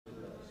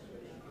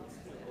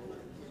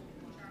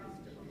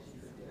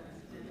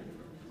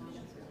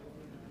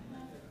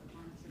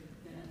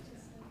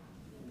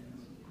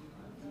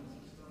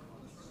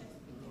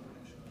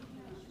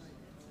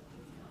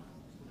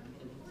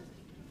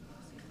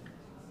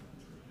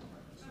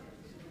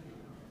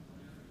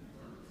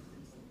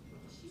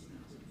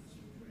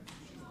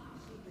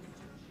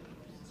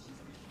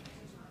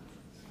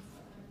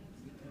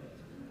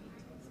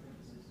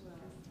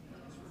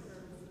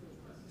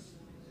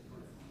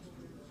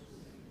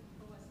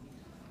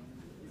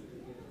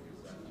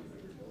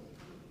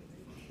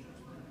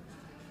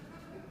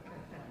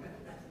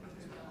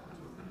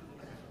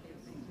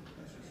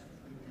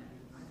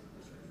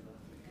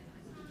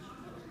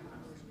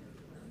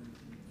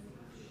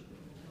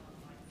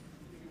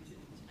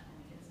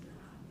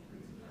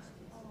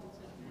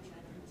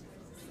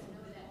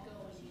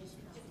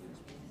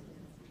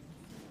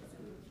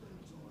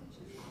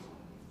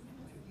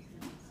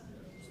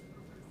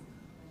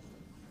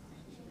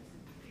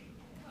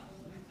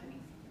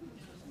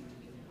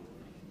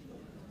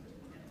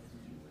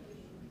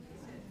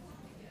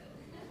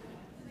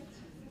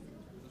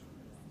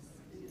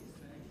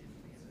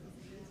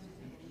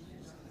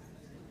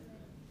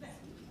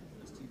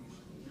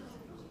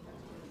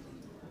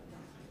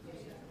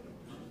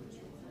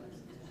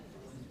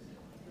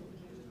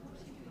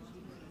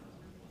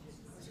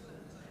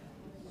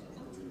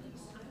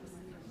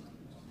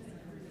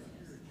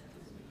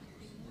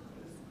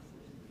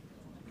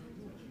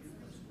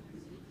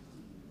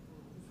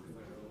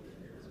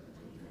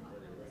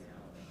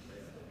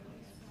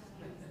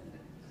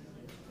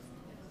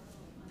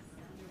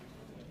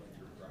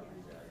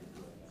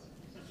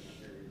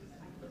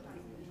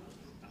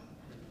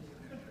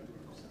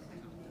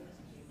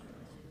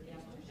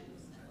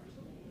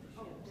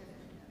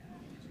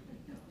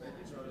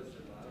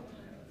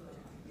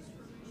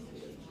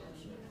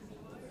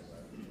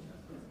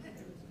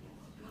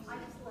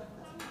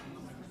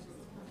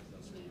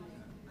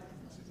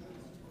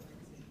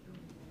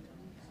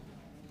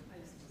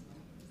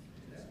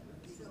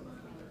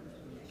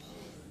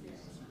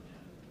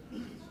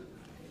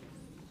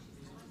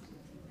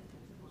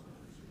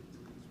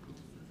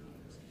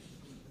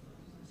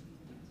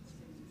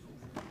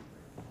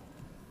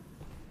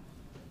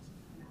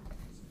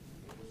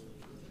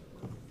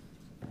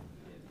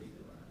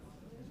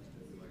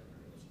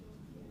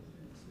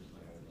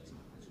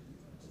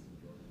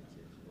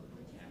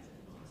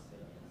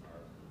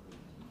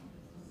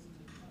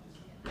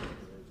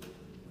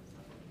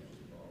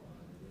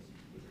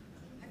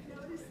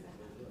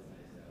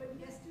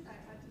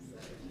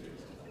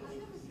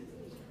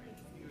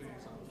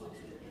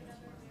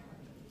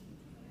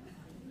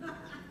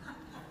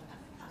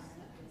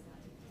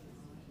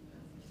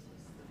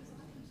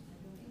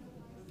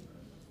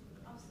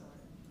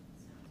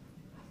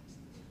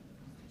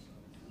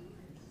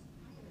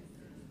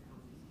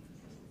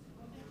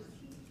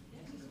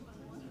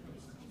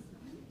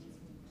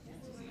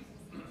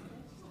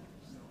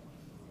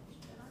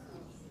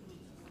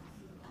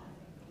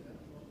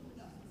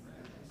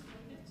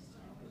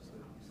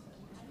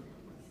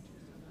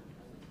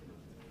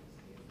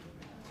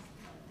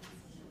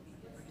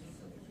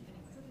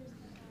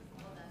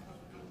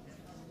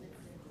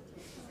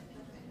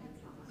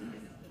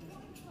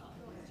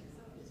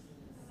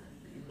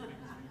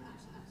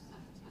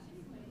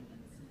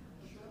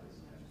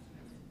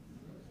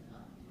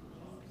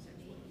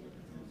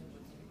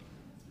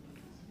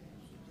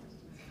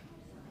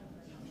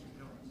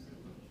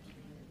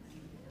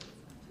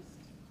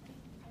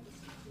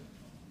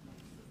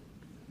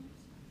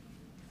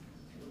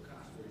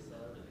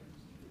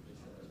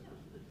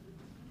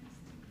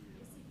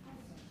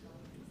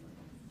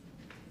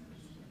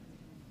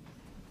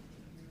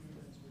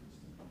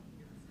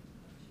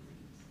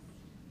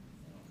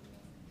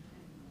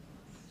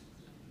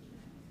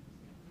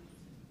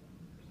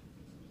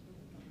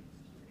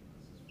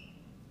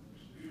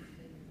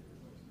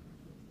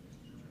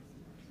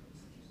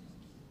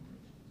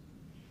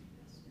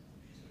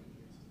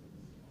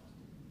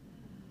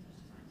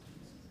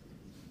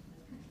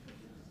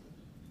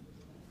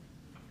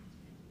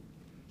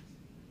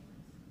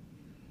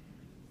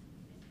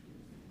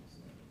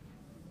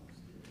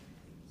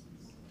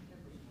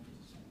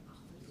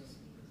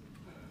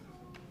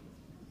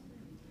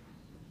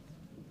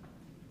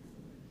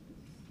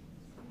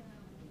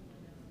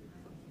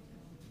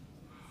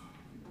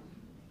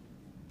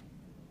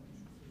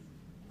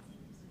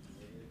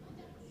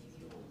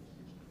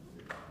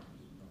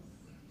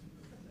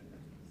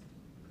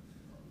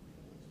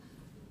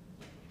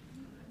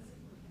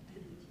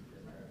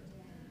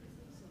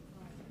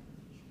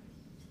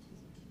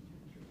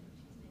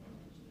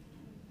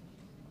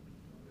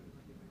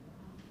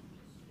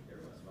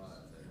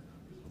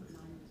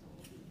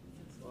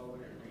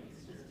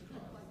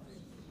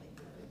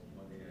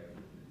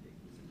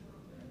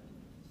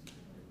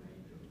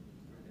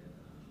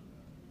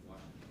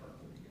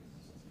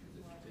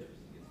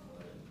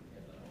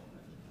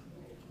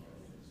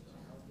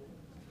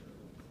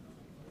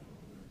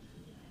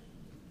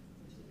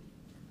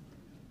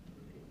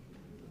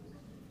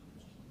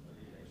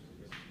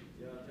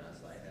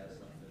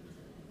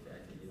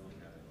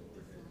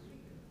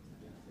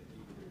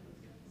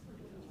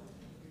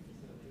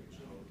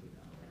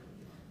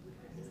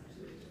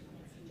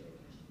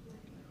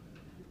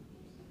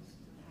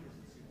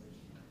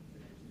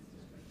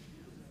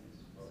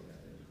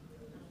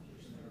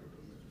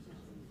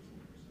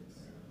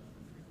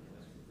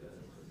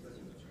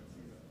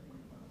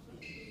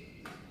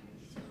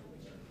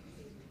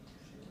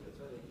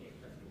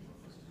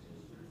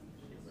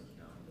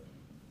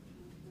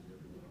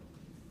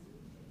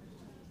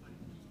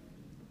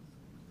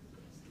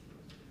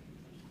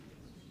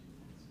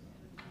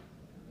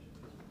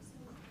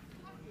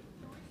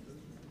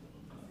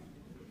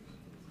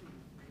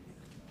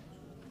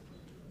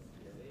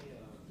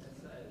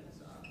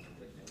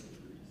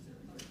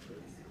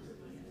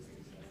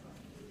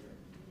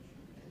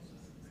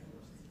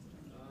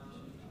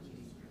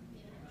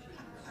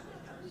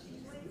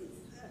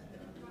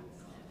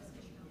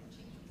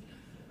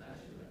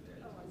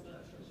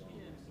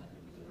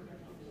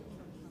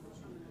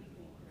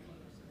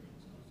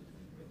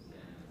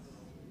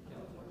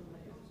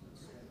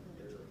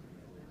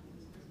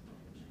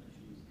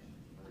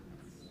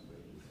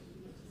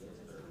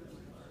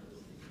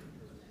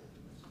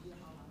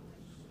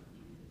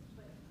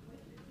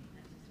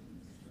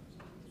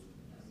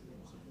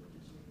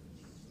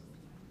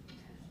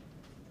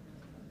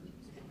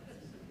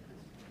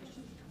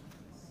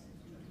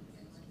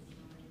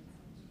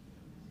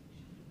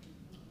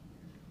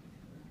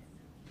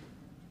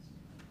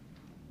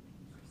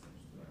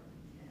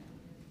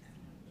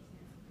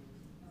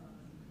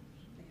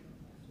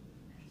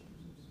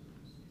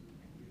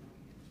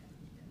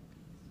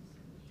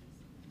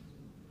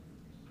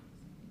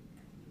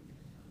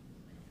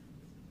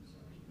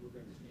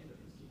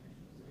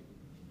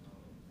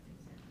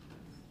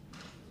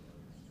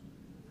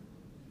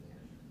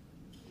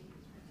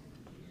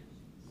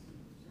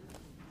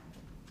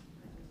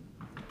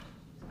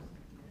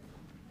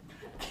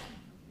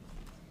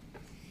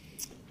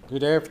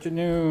Good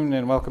afternoon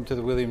and welcome to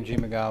the William G.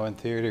 McGowan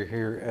Theater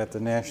here at the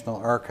National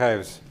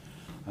Archives.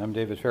 I'm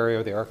David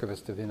Ferriero, the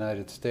Archivist of the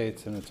United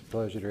States, and it's a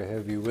pleasure to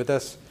have you with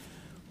us,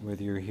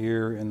 whether you're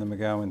here in the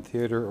McGowan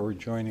Theater or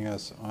joining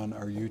us on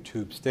our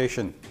YouTube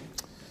station.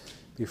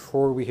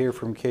 Before we hear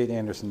from Kate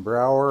Andersen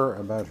Brower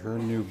about her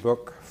new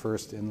book,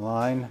 First in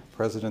Line,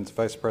 Presidents,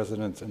 Vice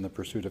Presidents, and the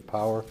Pursuit of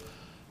Power,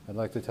 I'd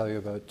like to tell you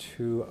about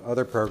two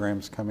other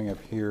programs coming up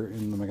here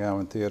in the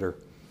McGowan Theater.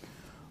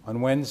 On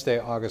Wednesday,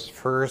 August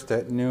 1st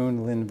at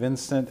noon, Lynn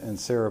Vincent and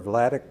Sarah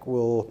Vladeck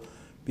will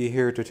be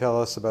here to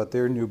tell us about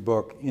their new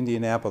book,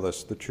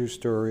 Indianapolis, the true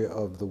story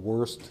of the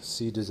worst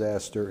sea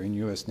disaster in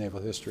U.S.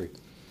 naval history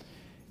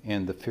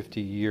and the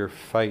 50-year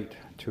fight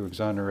to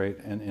exonerate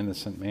an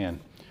innocent man.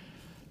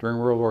 During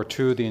World War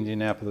II, the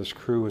Indianapolis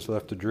crew was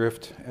left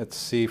adrift at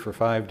sea for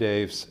 5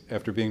 days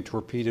after being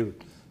torpedoed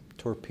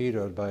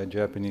by a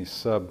Japanese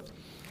sub.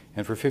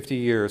 And for 50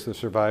 years, the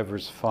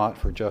survivors fought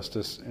for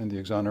justice and the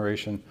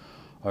exoneration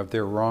of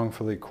their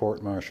wrongfully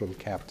court-martialed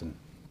captain.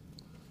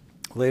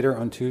 Later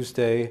on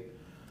Tuesday,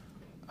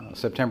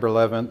 September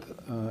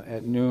 11th,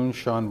 at noon,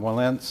 Sean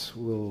Walentz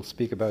will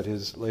speak about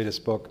his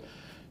latest book,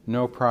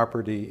 No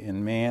Property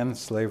in Man,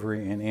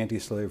 Slavery and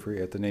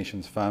Anti-Slavery at the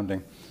Nation's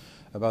Founding,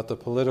 about the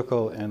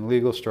political and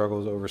legal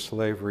struggles over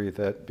slavery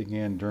that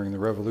began during the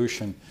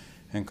Revolution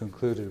and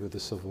concluded with the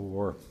Civil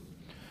War.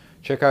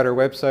 Check out our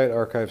website,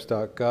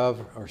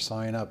 archives.gov, or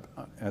sign up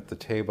at the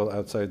table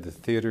outside the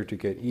theater to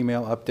get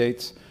email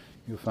updates.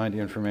 You'll find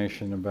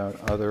information about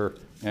other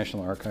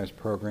National Archives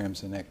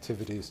programs and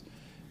activities.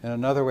 And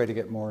another way to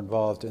get more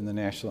involved in the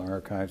National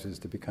Archives is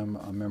to become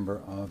a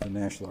member of the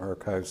National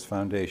Archives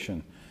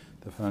Foundation.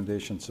 The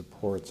foundation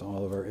supports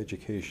all of our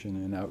education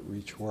and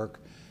outreach work,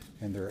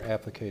 and there are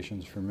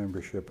applications for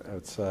membership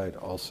outside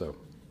also.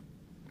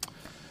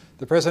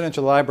 The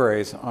presidential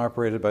libraries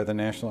operated by the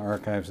National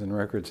Archives and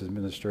Records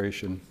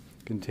Administration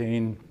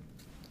contain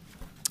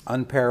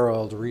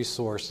unparalleled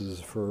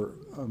resources for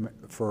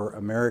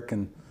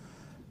American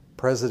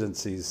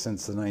presidencies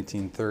since the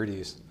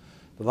 1930s.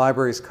 The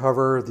libraries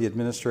cover the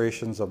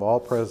administrations of all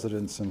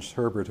presidents since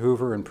Herbert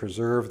Hoover and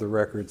preserve the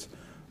records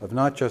of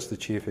not just the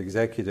chief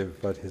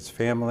executive, but his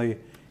family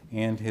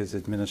and his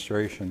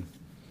administration.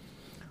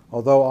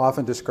 Although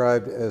often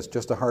described as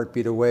just a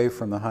heartbeat away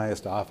from the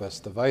highest office,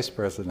 the vice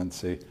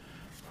presidency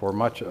for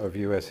much of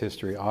U.S.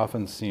 history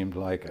often seemed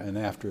like an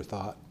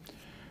afterthought.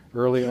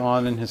 Early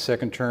on in his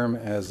second term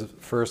as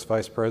first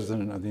Vice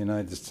President of the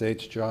United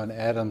States, John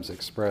Adams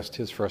expressed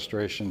his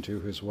frustration to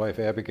his wife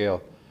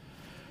Abigail.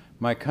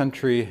 "My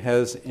country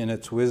has in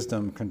its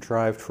wisdom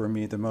contrived for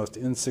me the most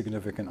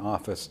insignificant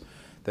office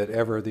that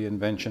ever the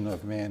invention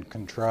of man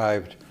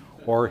contrived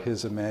or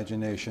his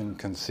imagination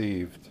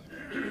conceived."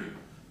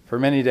 For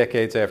many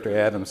decades after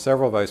Adams,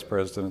 several vice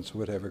presidents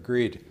would have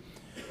agreed.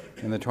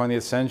 In the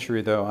 20th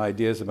century, though,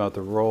 ideas about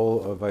the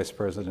role of vice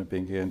president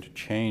began to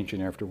change,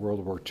 and after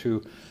World War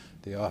II,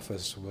 the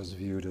office was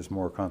viewed as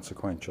more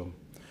consequential.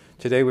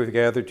 Today, we've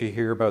gathered to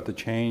hear about that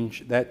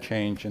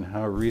change and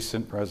how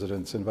recent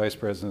presidents and vice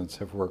presidents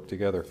have worked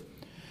together.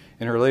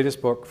 In her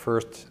latest book,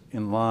 First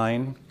in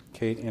Line,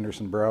 Kate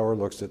Andersen Brower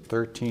looks at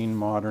 13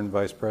 modern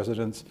vice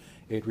presidents,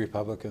 8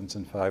 Republicans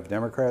and 5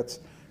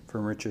 Democrats,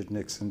 from Richard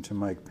Nixon to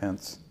Mike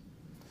Pence.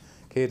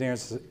 Kate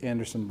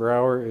Andersen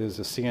Brower is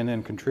a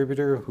CNN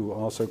contributor who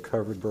also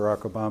covered Barack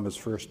Obama's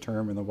first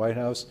term in the White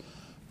House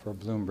for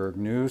Bloomberg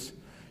News.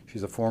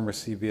 She's a former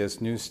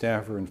CBS News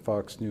staffer and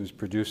Fox News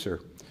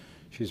producer.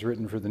 She's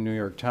written for the New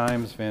York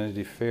Times,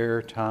 Vanity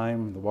Fair,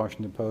 Time, the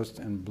Washington Post,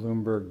 and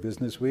Bloomberg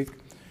Businessweek,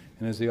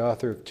 and is the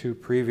author of 2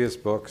 previous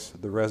books,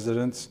 The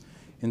Residents,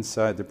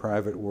 Inside the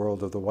Private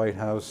World of the White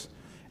House,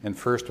 and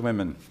First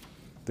Women,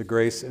 The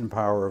Grace and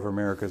Power of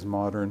America's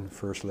Modern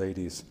First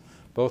Ladies.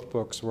 Both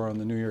books were on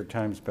the New York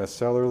Times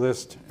bestseller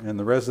list, and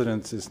The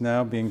Residents is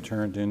now being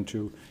turned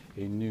into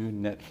a new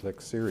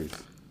Netflix series.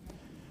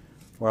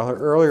 While her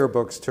earlier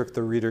books took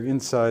the reader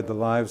inside the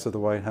lives of the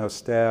White House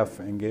staff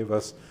and gave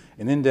us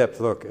an in-depth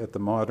look at the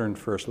modern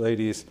First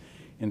Ladies,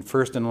 in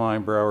First in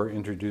Line, Brower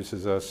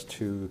introduces us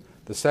to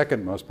the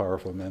second most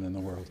powerful men in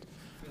the world.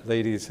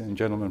 Ladies and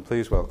gentlemen,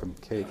 please welcome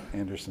Kate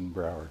Andersen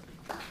Brower.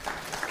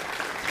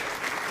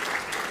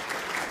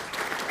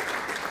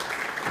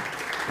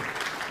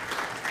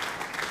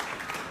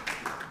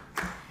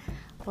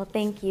 Well,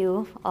 thank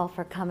you all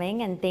for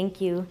coming, and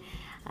thank you,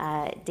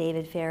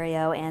 David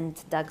Ferriero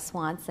and Doug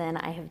Swanson.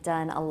 I have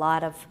done a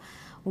lot of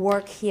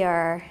work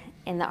here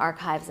in the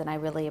archives, and I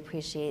really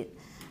appreciate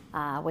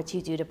what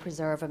you do to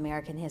preserve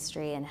American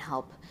history and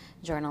help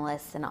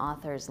journalists and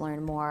authors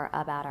learn more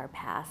about our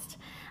past.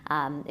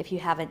 If you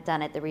haven't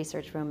done it, the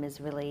research room is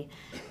really,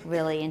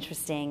 really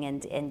interesting,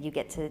 and you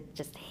get to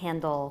just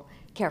handle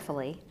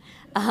carefully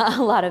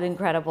a lot of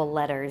incredible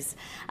letters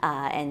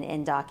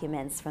and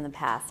documents from the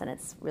past, and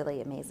it's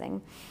really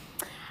amazing.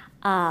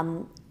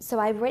 So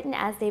I've written,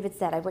 as David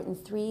said, I've written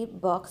 3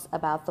 books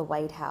about the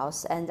White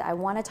House, and I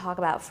want to talk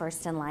about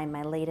First in Line,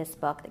 my latest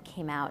book that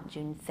came out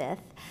June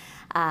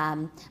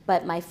 5th.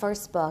 But my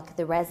first book,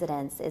 The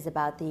Residence, is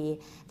about the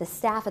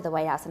staff at the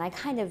White House, and I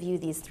kind of view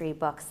these 3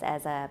 books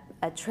as a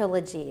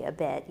trilogy a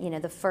bit. You know,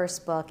 the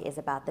first book is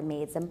about the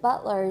maids and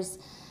butlers,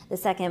 the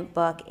second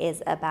book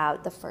is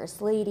about the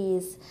first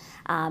ladies,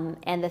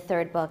 and the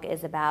third book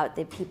is about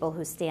the people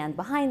who stand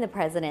behind the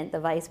president,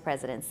 the vice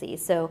presidency.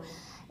 So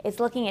it's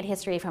looking at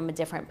history from a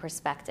different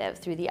perspective,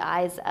 through the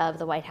eyes of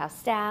the White House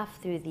staff,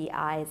 through the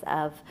eyes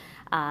of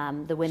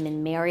the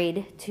women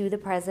married to the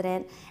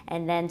president,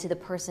 and then to the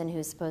person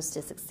who's supposed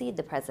to succeed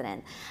the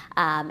president,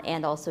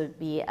 and also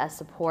be a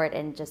support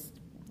and just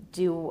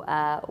do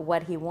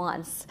what he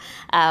wants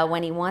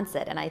when he wants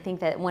it. And I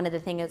think that one of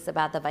the things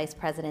about the vice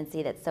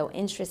presidency that's so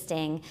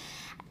interesting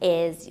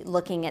is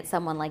looking at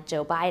someone like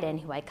Joe Biden,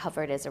 who I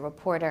covered as a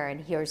reporter, and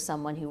here's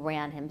someone who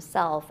ran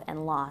himself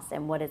and lost,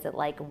 and what is it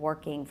like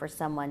working for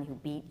someone who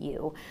beat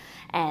you?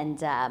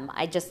 And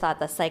I just thought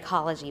the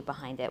psychology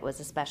behind it was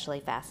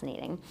especially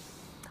fascinating.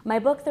 My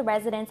book, The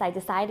Residence, I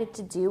decided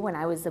to do when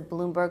I was a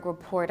Bloomberg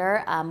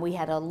reporter. We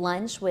had a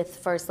lunch with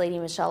First Lady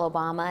Michelle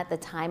Obama. At the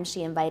time,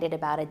 she invited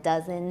about a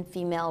dozen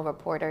female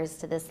reporters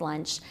to this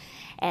lunch.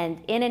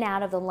 And in and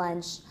out of the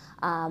lunch,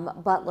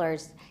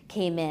 butlers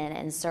came in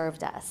and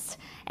served us.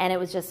 And it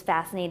was just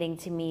fascinating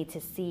to me to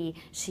see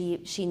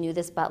she knew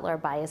this butler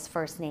by his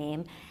first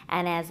name.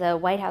 And as a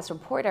White House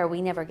reporter,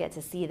 we never get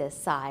to see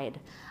this side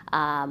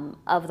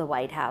of the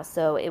White House.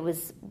 So it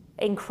was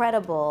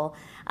incredible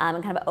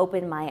and kind of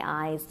opened my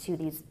eyes to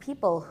these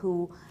people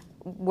who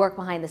work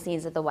behind the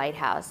scenes at the White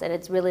House. And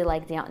it's really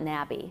like Downton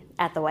Abbey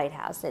at the White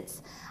House.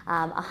 It's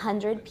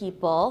 100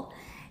 people.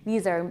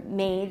 These are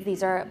maids,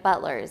 these are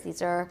butlers,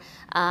 these are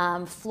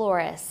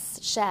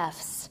florists,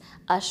 chefs,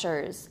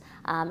 ushers.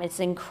 It's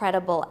an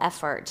incredible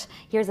effort.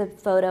 Here's a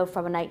photo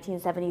from a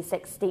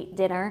 1976 state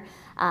dinner.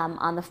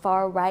 On the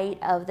far right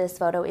of this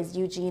photo is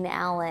Eugene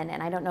Allen,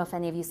 and I don't know if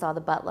any of you saw The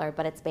Butler,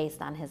 but it's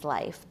based on his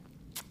life.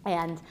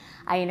 And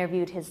I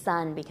interviewed his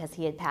son because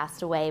he had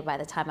passed away by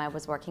the time I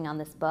was working on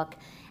this book.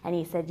 And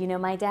he said, you know,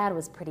 my dad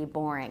was pretty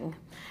boring.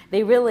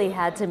 They really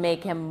had to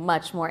make him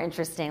much more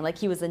interesting. Like,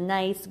 he was a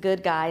nice,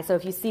 good guy. So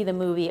if you see the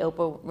movie,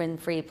 Oprah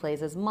Winfrey plays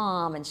his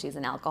mom, and she's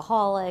an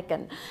alcoholic.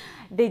 And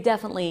they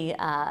definitely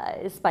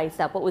spiced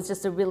up what was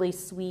just a really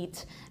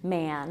sweet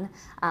man.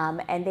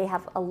 And they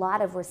have a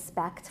lot of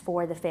respect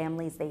for the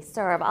families they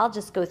serve. I'll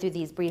just go through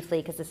these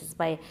briefly because this is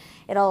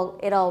it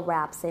all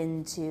wraps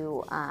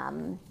into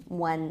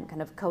one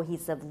kind of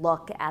cohesive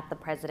look at the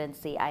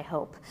presidency, I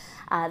hope.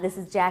 This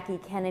is Jackie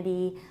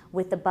Kennedy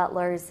with the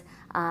butlers.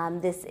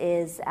 This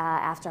is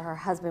after her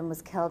husband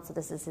was killed, so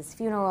this is his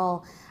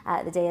funeral,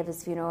 the day of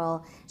his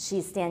funeral.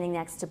 She's standing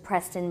next to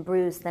Preston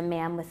Bruce, the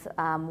man with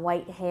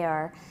white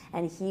hair,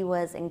 and he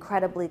was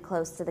incredibly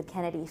close to the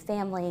Kennedy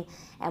family.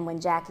 And when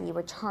Jackie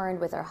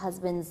returned with her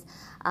husband's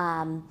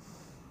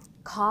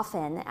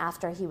coffin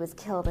after he was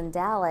killed in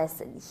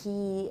Dallas,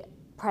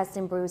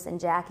 Preston Bruce and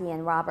Jackie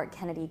and Robert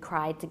Kennedy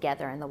cried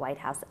together in the White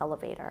House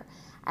elevator.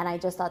 And I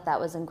just thought that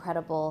was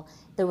incredible,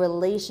 the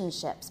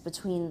relationships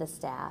between the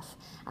staff.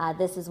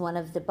 This is one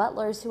of the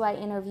butlers who I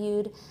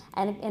interviewed.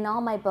 And in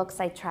all my books,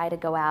 I try to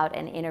go out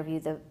and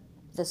interview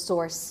the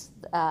source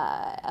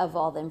of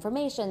all the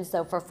information.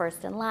 So for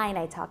First in Line,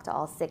 I talked to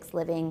all 6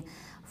 living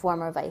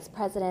former vice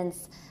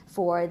presidents.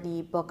 For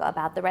the book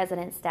about the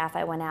resident staff,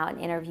 I went out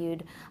and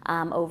interviewed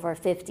over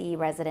 50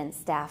 resident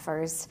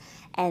staffers.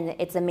 And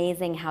it's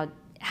amazing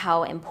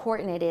how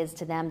important it is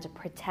to them to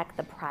protect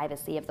the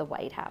privacy of the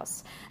White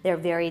House. They're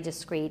very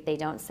discreet, they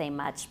don't say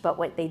much, but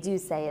what they do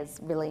say is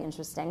really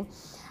interesting.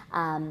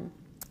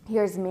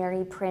 Here's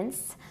Mary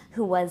Prince,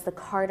 who was the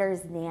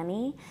Carter's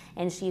nanny,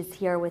 and she's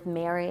here with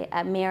Mary.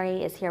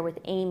 Mary is here with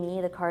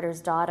Amy, the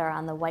Carter's daughter,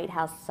 on the White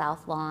House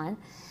South Lawn.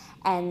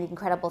 And the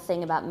incredible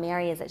thing about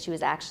Mary is that she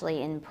was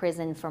actually in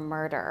prison for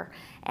murder,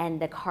 and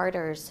the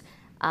Carters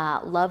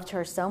loved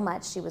her so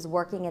much. She was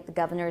working at the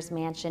governor's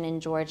mansion in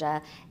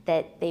Georgia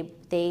that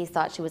they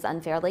thought she was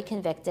unfairly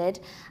convicted.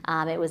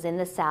 It was in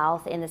the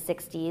South in the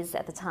 60s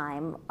at the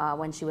time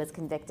when she was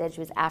convicted. She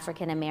was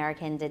African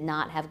American, did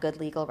not have good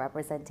legal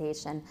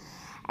representation.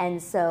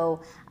 And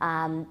so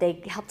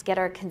they helped get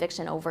her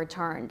conviction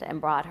overturned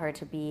and brought her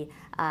to be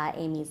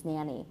Amy's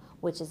nanny,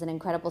 which is an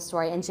incredible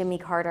story. And Jimmy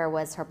Carter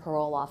was her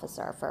parole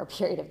officer for a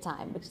period of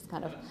time, which is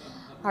kind of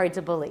hard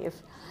to believe.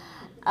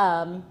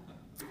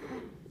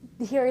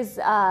 Here's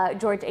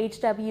George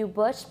H.W.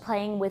 Bush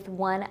playing with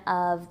one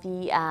of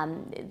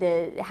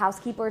the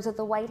housekeepers at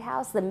the White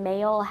House. The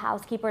male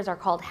housekeepers are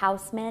called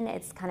housemen.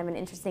 It's kind of an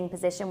interesting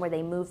position where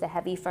they move the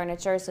heavy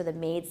furniture so the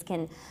maids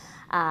can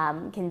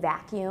can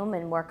vacuum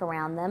and work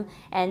around them.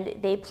 And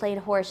they played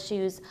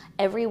horseshoes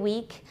every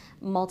week,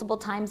 multiple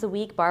times a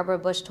week. Barbara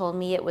Bush told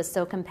me it was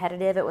so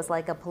competitive, it was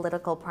like a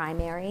political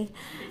primary.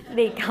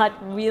 They got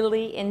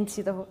really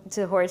into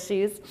to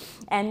horseshoes.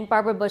 And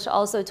Barbara Bush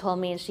also told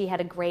me, and she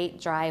had a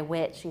great dry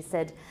wit, she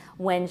said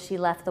when she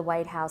left the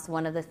White House,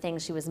 one of the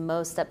things she was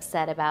most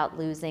upset about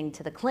losing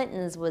to the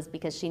Clintons was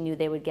because she knew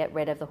they would get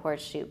rid of the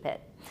horseshoe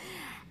pit.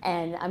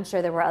 And I'm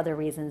sure there were other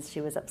reasons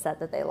she was upset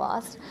that they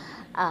lost.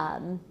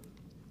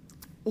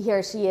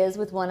 Here she is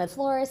with one of the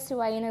florists who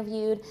I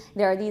interviewed.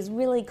 There are these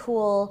really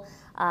cool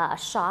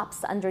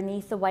shops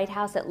underneath the White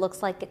House. It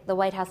looks like the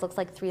White House looks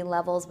like 3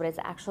 levels, but it's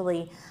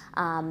actually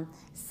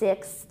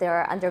 6. There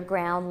are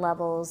underground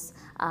levels.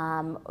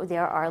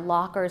 There are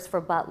lockers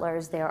for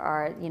butlers. There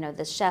are,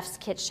 the chef's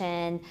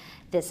kitchen.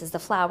 This is the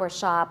flower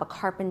shop, a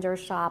carpenter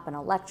shop, an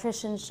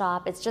electrician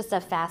shop. It's just a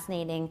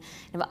fascinating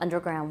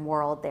underground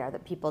world there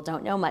that people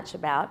don't know much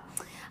about.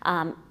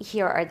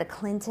 Here are the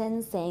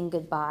Clintons saying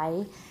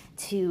goodbye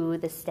to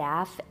the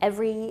staff.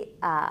 Every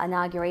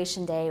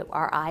inauguration day,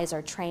 our eyes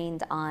are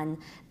trained on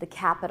the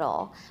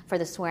Capitol for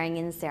the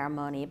swearing-in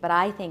ceremony. But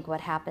I think what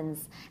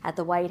happens at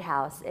the White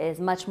House is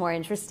much more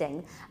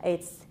interesting.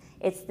 It's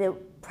the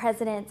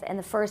president and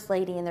the first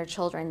lady and their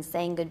children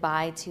saying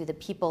goodbye to the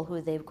people who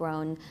they've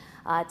grown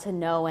to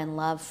know and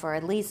love for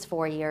at least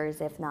 4 years,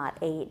 if not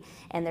 8.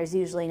 And there's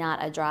usually not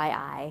a dry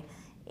eye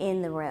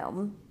in the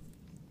room.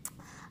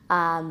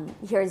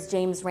 Here's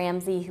James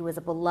Ramsey, who was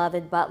a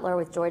beloved butler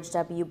with George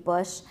W.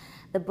 Bush.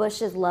 The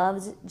Bushes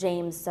loved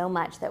James so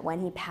much that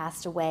when he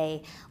passed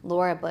away,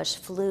 Laura Bush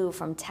flew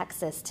from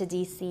Texas to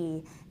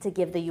D.C. to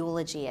give the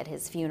eulogy at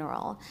his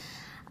funeral.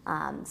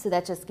 So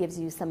that just gives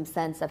you some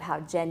sense of how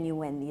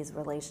genuine these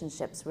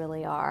relationships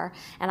really are.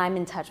 And I'm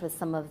in touch with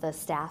some of the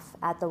staff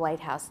at the White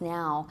House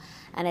now,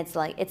 and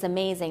it's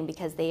amazing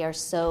because they are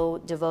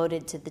so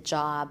devoted to the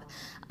job.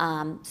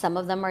 Some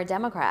of them are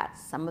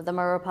Democrats, some of them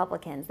are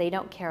Republicans. They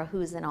don't care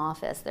who's in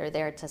office. They're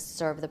there to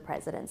serve the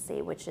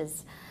presidency, which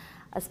is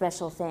a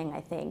special thing,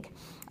 I think.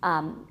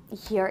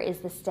 Here is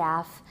the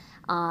staff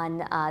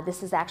on,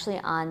 this is actually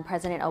on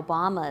President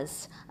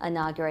Obama's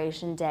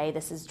inauguration day.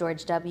 This is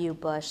George W.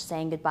 Bush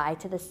saying goodbye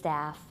to the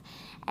staff.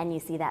 And you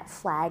see that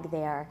flag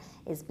there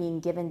is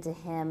being given to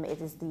him.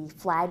 It is the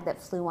flag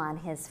that flew on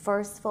his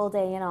first full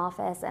day in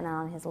office and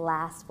on his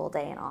last full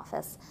day in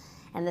office.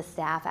 And the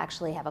staff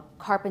actually have a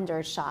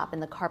carpenter's shop,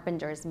 and the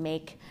carpenters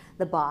make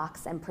the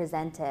box and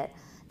present it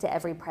to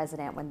every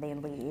president when they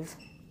leave.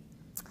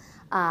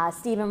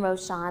 Stephen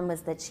Rochon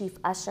was the chief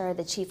usher.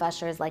 The chief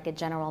usher is like a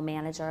general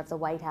manager of the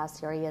White House.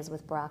 Here he is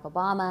with Barack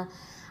Obama.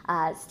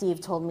 Steve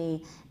told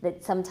me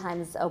that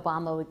sometimes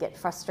Obama would get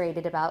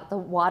frustrated about the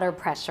water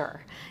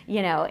pressure,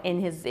 in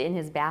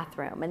his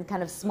bathroom, and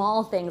kind of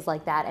small things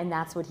like that, and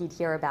that's what he'd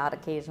hear about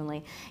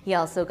occasionally. He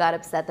also got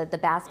upset that the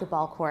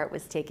basketball court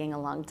was taking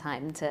a long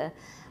time to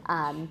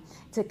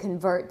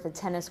convert the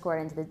tennis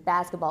court into the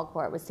basketball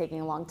court was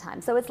taking a long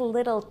time. So it's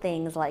little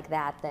things like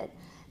that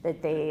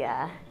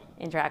they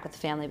interact with the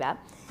family about.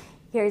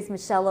 Here's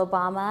Michelle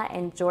Obama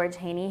and George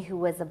Haney, who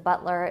was a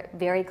butler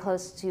very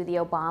close to the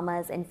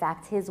Obamas. In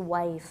fact, his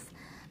wife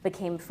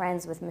became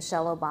friends with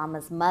Michelle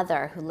Obama's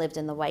mother, who lived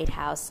in the White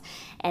House.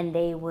 And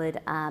they would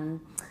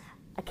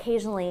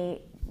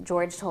occasionally,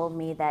 George told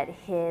me that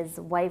his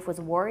wife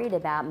was worried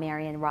about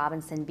Marion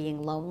Robinson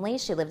being lonely.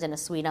 She lived in a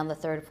suite on the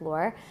 3rd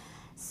floor.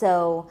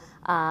 So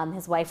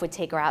his wife would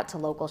take her out to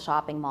local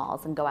shopping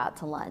malls and go out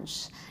to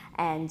lunch.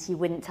 And he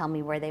wouldn't tell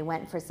me where they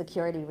went for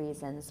security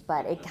reasons,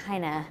 but it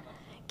kind of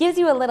gives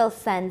you a little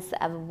sense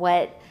of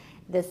what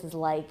this is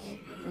like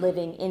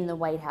living in the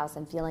White House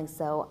and feeling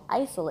so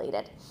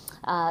isolated.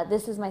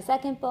 This is my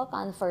second book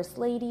on First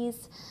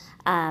Ladies.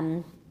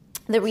 The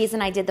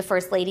reason I did the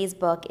First Ladies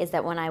book is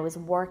that when I was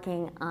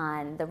working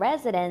on the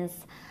residence,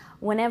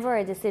 whenever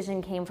a decision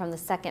came from the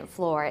 2nd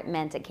floor, it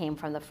meant it came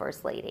from the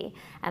First Lady.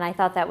 And I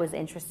thought that was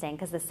interesting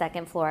because the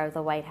 2nd floor of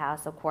the White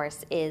House, of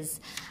course, is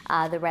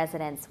the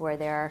residence where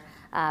their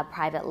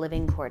private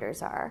living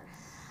quarters are.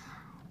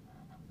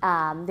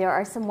 There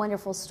are some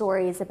wonderful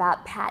stories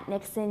about Pat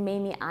Nixon,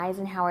 Mamie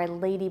Eisenhower,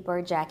 Lady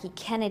Bird, Jackie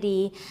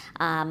Kennedy.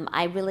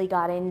 I really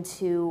got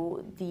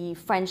into the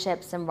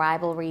friendships and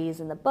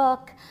rivalries in the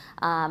book.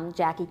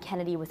 Jackie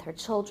Kennedy with her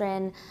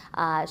children.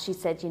 She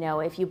said,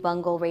 if you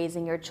bungle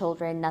raising your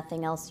children,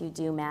 nothing else you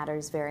do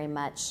matters very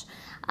much.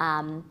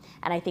 And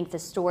I think the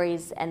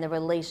stories and the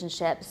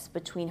relationships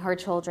between her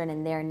children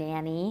and their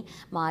nanny,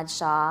 Maud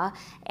Shaw,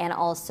 and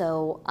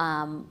also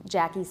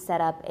Jackie set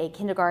up a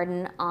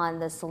kindergarten on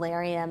the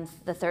solarium,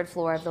 the 3rd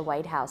floor of the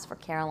White House for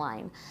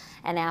Caroline.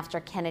 And after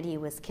Kennedy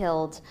was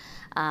killed,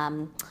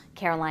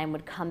 Caroline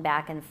would come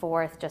back and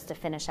forth just to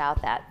finish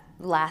out that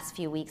last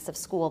few weeks of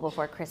school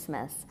before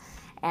Christmas.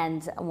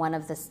 And one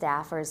of the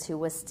staffers who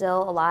was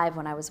still alive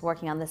when I was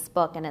working on this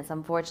book and has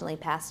unfortunately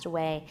passed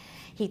away,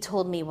 he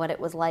told me what it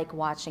was like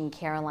watching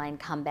Caroline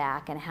come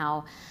back and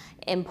how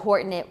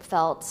important it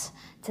felt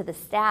to the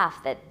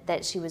staff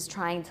that she was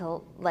trying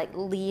to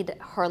lead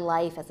her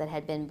life as it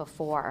had been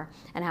before,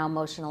 and how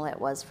emotional it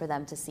was for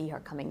them to see her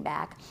coming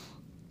back.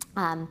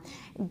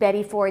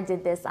 Betty Ford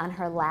did this on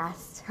her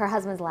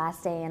husband's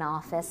last day in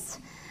office.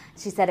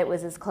 She said it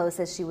was as close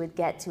as she would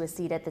get to a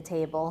seat at the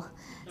table,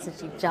 so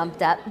she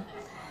jumped up.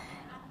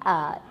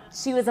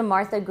 She was a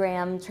Martha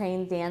Graham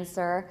trained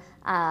dancer.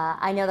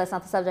 I know that's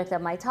not the subject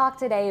of my talk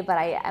today, but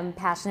I am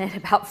passionate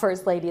about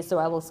First Ladies, so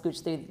I will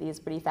scooch through these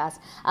pretty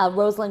fast.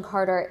 Rosalind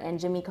Carter and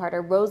Jimmy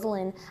Carter.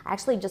 Rosalind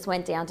actually just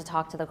went down to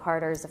talk to the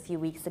Carters a few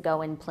weeks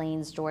ago in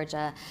Plains,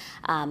 Georgia,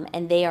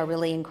 and they are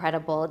really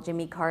incredible.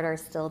 Jimmy Carter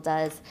still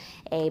does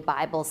a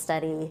Bible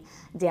study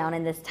down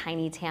in this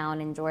tiny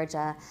town in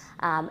Georgia,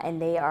 and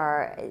they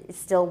are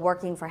still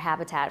working for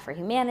Habitat for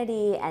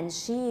Humanity, and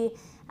she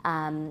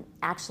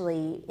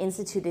actually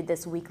instituted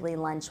this weekly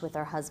lunch with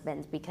her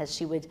husband because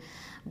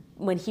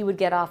when he would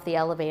get off the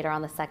elevator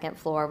on the second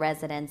floor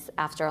residence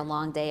after a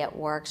long day at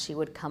work, she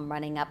would come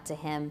running up to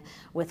him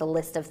with a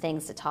list of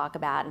things to talk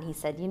about. And he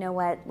said, you know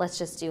what, let's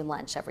just do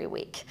lunch every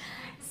week.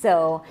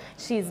 So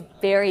she's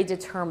very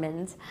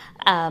determined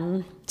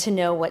to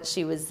know what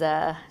she was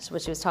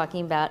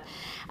talking about.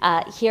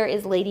 Here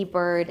is Lady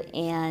Bird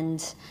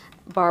and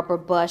Barbara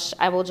Bush.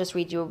 I will just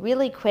read you a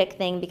really quick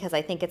thing because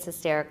I think it's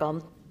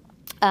hysterical.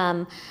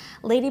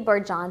 Lady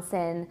Bird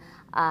Johnson,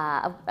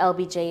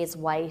 LBJ's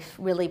wife,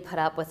 really put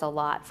up with a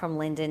lot from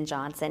Lyndon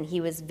Johnson.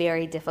 He was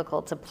very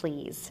difficult to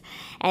please.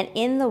 And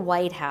in the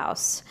White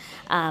House,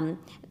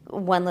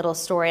 one little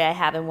story I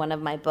have in one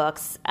of my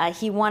books,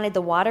 he wanted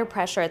the water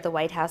pressure at the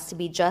White House to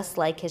be just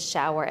like his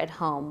shower at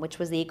home, which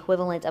was the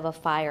equivalent of a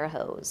fire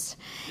hose.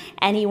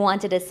 And he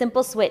wanted a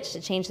simple switch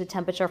to change the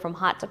temperature from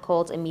hot to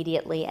cold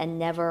immediately and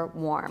never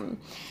warm.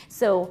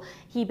 So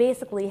he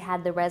basically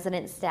had the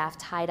resident staff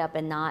tied up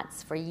in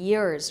knots for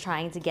years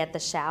trying to get the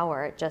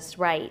shower just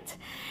right.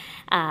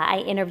 I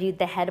interviewed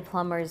the head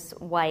plumber's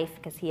wife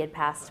because he had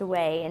passed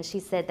away, and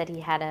she said that he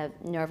had a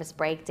nervous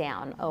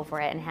breakdown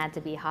over it and had to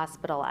be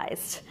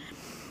hospitalized.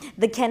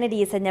 The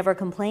Kennedys had never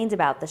complained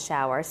about the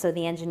shower, so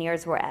the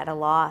engineers were at a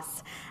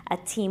loss. A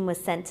team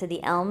was sent to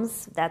the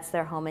Elms. That's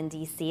their home in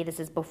D.C. This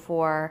is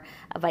before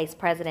vice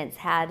presidents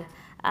had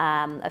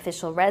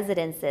official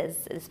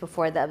residences. This is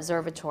before the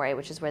observatory,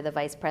 which is where the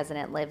vice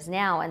president lives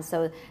now. And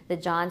so the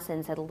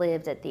Johnsons had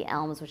lived at the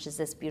Elms, which is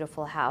this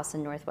beautiful house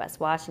in Northwest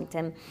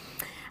Washington.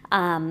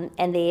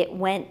 And they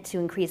went to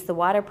increase the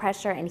water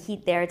pressure and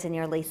heat there to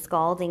nearly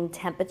scalding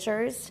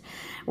temperatures.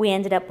 We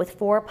ended up with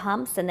 4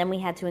 pumps, and then we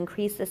had to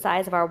increase the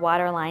size of our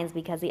water lines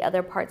because the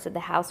other parts of the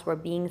house were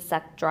being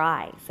sucked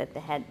dry, said the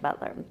head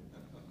butler.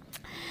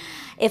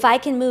 If I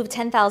can move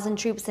 10,000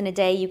 troops in a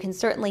day, you can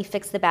certainly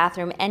fix the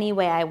bathroom any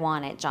way I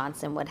want it,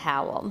 Johnson would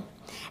howl.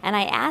 And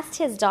I asked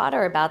his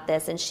daughter about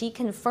this, and she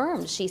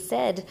confirmed. She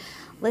said,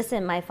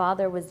 listen, my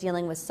father was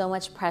dealing with so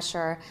much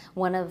pressure.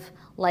 One of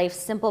life's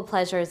simple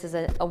pleasures is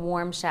a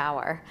warm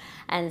shower.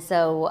 And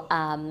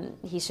so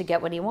he should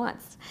get what he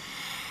wants.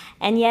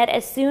 And yet,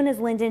 as soon as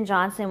Lyndon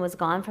Johnson was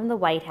gone from the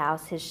White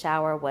House, his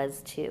shower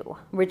was too.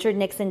 Richard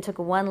Nixon took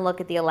one look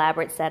at the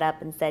elaborate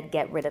setup and said,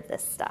 get rid of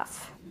this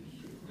stuff.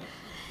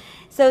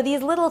 So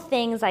these little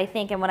things, I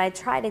think, and what I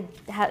try to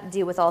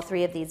do with all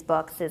 3 of these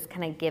books is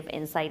kind of give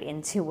insight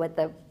into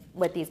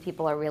what these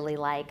people are really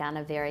like on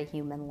a very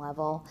human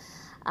level.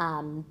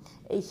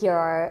 Here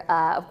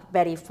are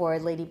Betty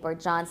Ford, Lady Bird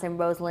Johnson,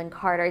 Rosalind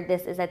Carter.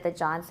 This is at the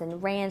Johnson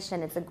Ranch,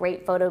 and it's a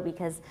great photo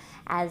because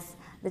as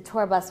the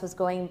tour bus was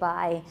going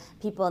by,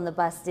 people in the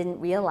bus didn't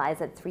realize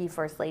that 3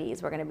 first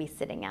ladies were going to be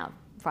sitting out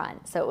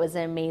front. So it was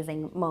an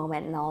amazing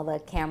moment, and all the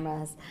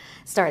cameras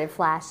started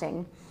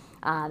flashing.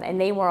 And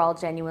they were all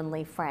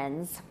genuinely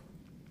friends.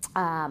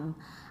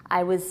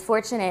 I was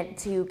fortunate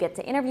to get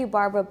to interview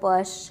Barbara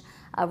Bush,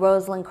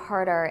 Rosalind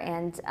Carter,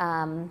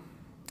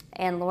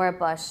 and Laura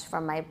Bush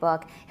from my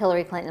book.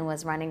 Hillary Clinton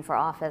was running for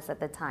office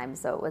at the time,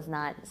 so it was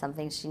not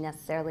something she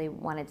necessarily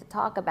wanted to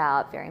talk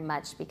about very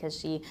much because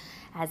she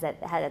had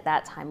at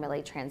that time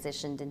really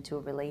transitioned into a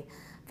really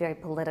very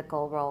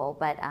political role.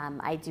 But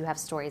I do have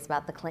stories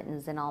about the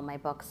Clintons in all my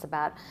books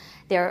about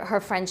her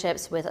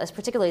friendships with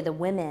particularly the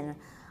women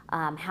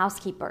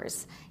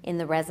housekeepers in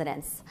the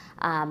residence.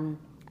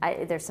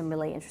 There's some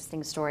really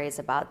interesting stories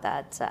about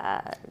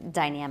that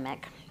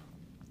dynamic.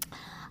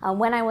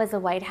 When I was a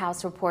White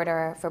House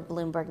reporter for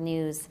Bloomberg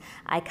News,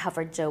 I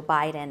covered Joe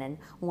Biden, and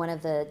one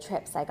of the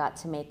trips I got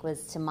to make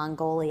was to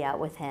Mongolia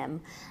with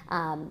him.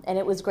 And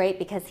it was great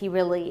because he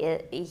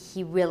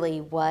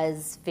really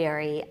was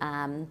very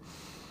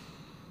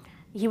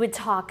he would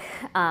talk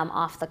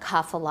off the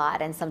cuff a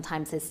lot, and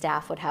sometimes his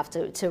staff would have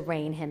to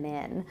rein him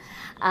in.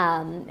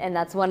 And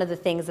that's one of the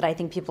things that I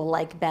think people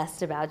like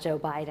best about Joe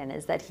Biden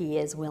is that he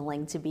is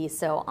willing to be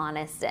so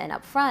honest and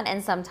upfront,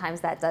 and sometimes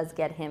that does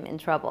get him in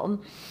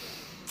trouble.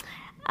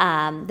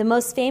 The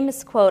most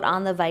famous quote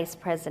on the vice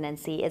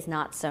presidency is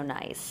not so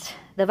nice.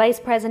 The vice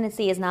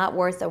presidency is not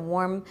worth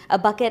a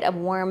bucket of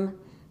warm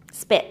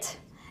spit,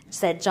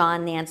 said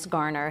John Nance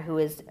Garner, who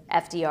is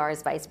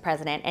FDR's vice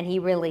president, and he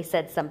really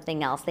said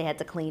something else. They had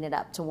to clean it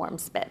up to warm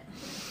spit.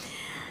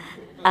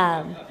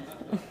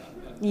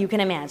 You can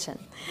imagine.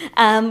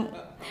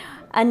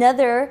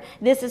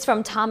 This is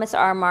from Thomas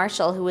R.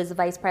 Marshall, who was the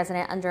vice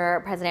president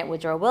under President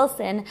Woodrow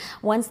Wilson.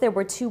 Once there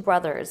were two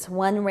brothers.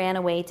 One ran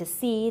away to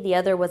sea, the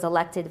other was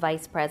elected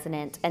vice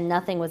president, and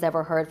nothing was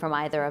ever heard from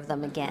either of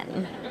them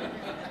again.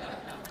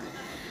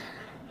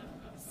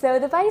 So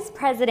the vice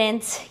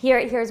president,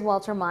 here's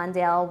Walter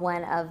Mondale,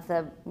 one of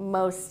the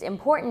most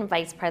important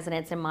vice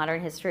presidents in modern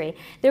history.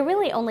 There are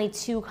really only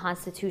two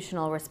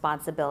constitutional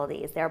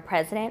responsibilities. They're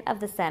president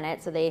of the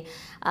Senate, so they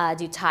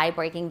do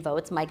tie-breaking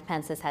votes. Mike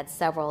Pence has had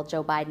several.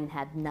 Joe Biden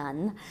had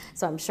none,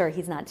 so I'm sure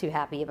he's not too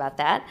happy about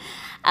that.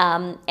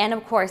 And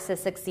of course, to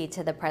succeed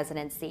to the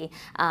presidency.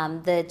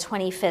 The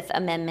 25th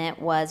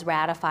Amendment was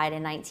ratified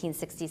in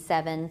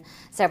 1967,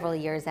 several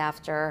years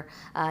after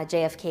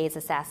JFK's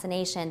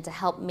assassination, to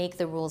help make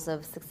the rules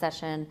of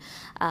succession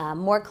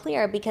more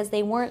clear, because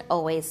they weren't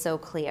always so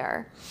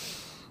clear.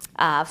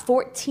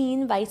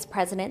 14 vice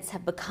presidents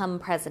have become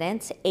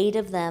president. 8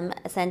 of them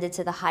ascended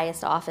to the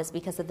highest office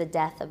because of the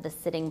death of the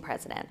sitting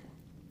president.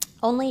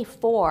 Only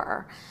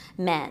 4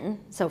 men,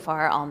 so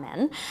far all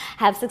men,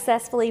 have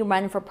successfully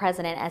run for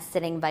president as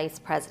sitting vice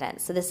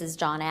presidents. So this is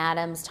John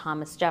Adams,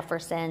 Thomas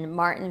Jefferson,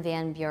 Martin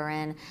Van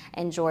Buren,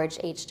 and George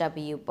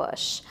H.W.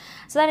 Bush.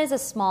 So that is a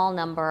small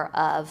number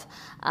of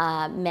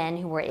men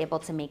who were able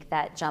to make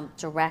that jump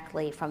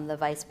directly from the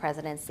vice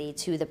presidency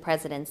to the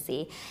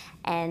presidency.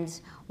 And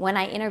when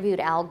I interviewed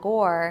Al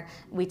Gore,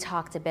 we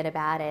talked a bit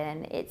about it,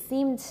 and it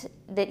seemed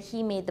that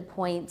he made the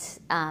point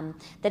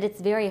that it's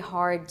very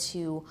hard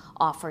to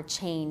offer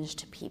change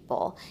to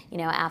people. You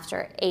know,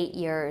 after 8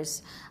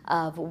 years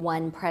of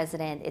one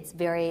president,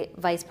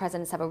 vice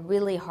presidents have a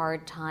really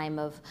hard time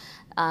of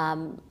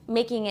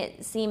making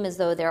it seem as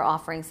though they're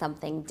offering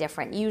something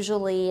different.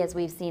 Usually, as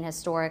we've seen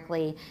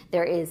historically,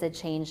 there is a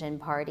change in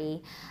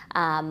party,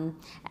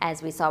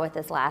 as we saw with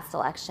this last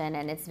election,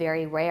 and it's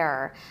very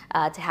rare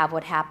to have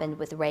what happened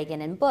with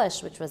Reagan and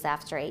Bush, which was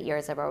after 8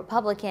 years of a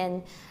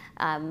Republican,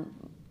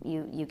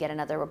 you get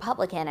another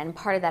Republican, and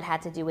part of that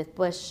had to do with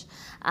Bush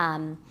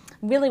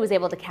really was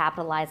able to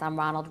capitalize on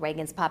Ronald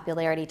Reagan's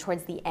popularity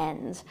towards the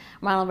end.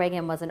 Ronald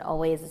Reagan wasn't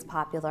always as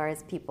popular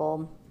as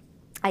people,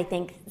 I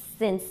think,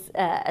 since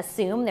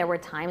assume. There were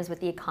times with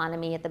the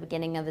economy at the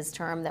beginning of his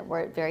term that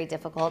were very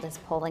difficult. His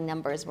polling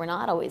numbers were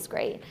not always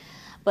great.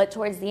 But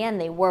towards the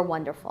end, they were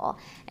wonderful.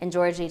 And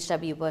George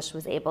H.W. Bush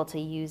was able to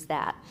use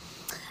that.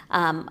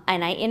 And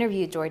I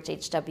interviewed George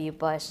H.W.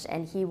 Bush,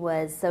 and he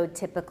was so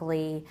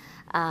typically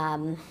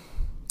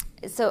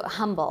so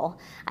humble.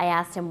 I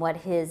asked him what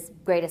his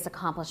greatest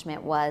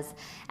accomplishment was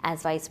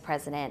as vice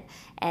president,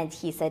 and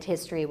he said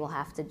history will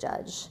have to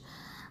judge.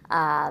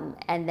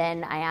 And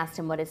then I asked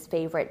him what his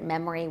favorite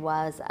memory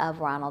was of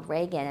Ronald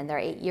Reagan, and their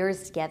 8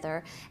 years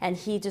together. And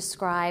he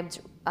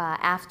described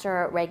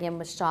after Reagan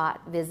was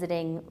shot,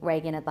 visiting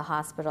Reagan at the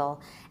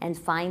hospital and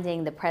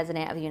finding the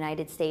President of the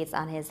United States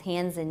on his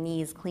hands and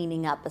knees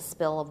cleaning up a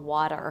spill of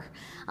water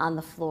on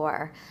the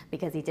floor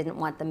because he didn't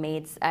want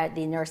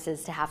the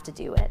nurses to have to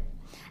do it.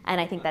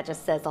 And I think that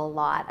just says a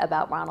lot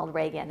about Ronald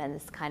Reagan and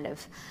this kind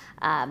of,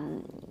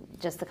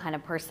 just the kind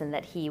of person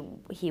that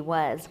he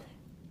was.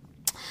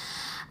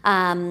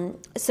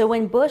 So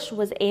when Bush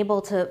was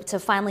able to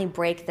finally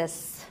break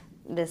this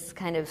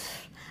kind of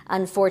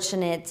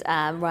unfortunate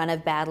run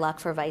of bad luck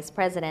for vice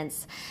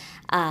presidents,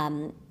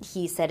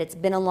 he said, "It's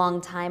been a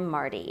long time,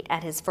 Marty,"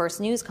 at his first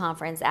news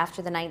conference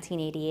after the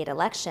 1988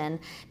 election,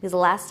 because the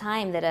last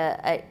time that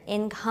an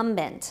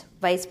incumbent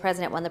vice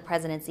president won the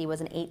presidency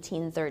was in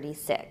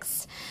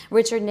 1836.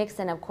 Richard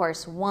Nixon, of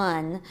course,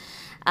 won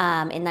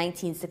in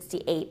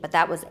 1968, but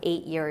that was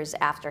 8 years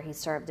after he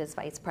served as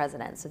vice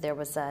president, so there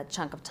was a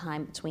chunk of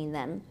time between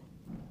them.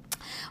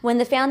 When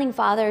the Founding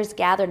Fathers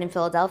gathered in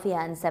Philadelphia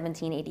in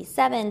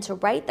 1787 to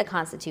write the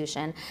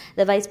Constitution,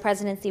 the vice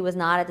presidency was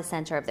not at the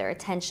center of their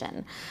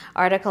attention.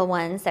 Article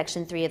 1,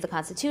 Section 3 of the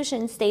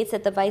Constitution states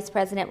that the vice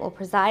president will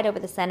preside over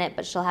the Senate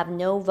but shall have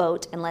no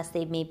vote unless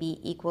they may be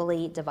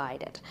equally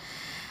divided.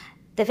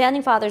 The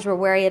Founding Fathers were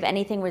wary of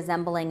anything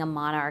resembling a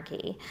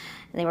monarchy.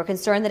 They were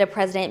concerned that a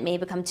president may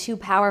become too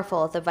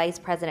powerful if the vice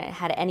president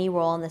had any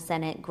role in the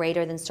Senate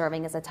greater than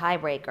serving as a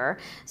tiebreaker,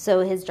 so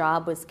his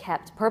job was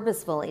kept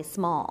purposefully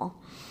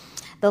small.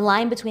 The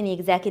line between the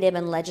executive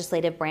and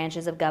legislative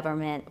branches of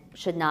government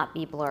should not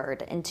be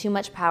blurred, and too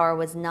much power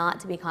was not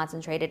to be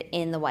concentrated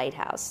in the White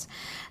House.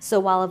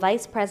 So while a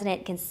vice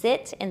president can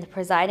sit in the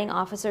presiding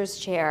officer's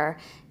chair,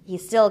 he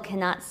still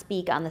cannot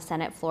speak on the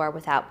Senate floor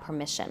without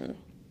permission,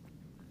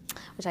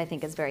 which I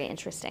think is very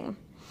interesting.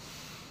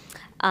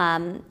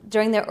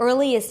 During the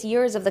earliest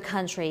years of the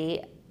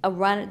country,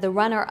 the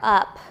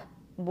runner-up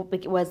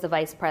was the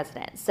vice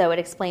president. So it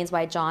explains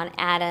why John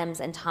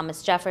Adams and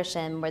Thomas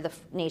Jefferson were the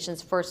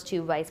nation's first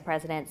 2 vice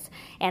presidents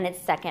and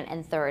its second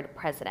and third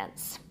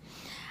presidents.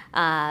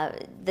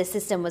 The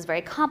system was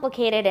very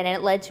complicated, and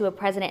it led to a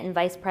president and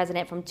vice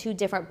president from two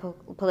different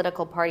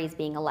political parties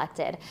being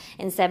elected.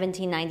 In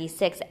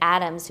 1796,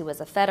 Adams, who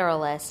was a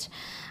Federalist,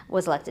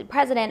 was elected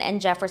president,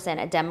 and Jefferson,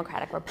 a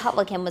Democratic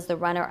Republican, was the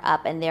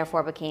runner-up and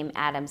therefore became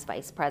Adams'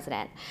 vice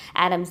president.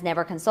 Adams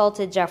never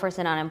consulted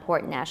Jefferson on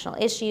important national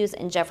issues,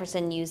 and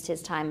Jefferson used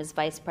his time as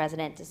vice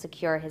president to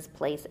secure his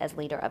place as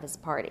leader of his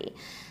party.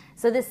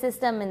 So this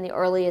system in the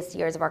earliest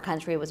years of our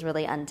country was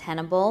really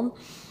untenable.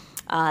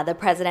 The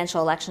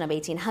presidential election of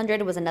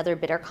 1800 was another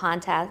bitter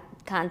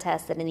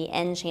contest that in the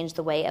end changed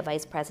the way a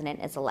vice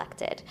president is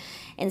elected.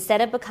 Instead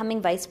of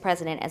becoming vice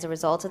president as a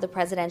result of the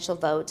presidential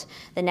vote,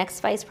 the next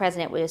vice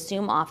president would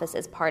assume office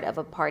as part of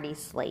a party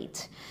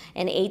slate.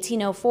 In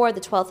 1804,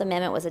 the 12th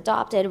Amendment was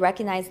adopted,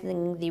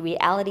 recognizing the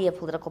reality of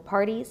political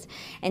parties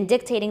and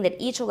dictating that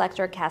each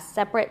elector cast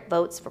separate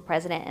votes for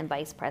president and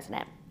vice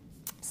president.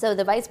 So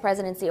the vice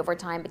presidency over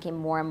time became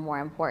more and more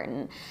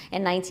important.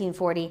 In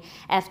 1940,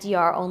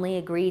 FDR only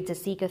agreed to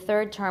seek a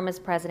third term as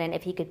president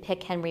if he could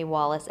pick Henry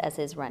Wallace as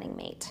his running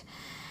mate.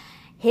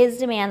 His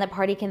demand that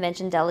party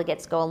convention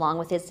delegates go along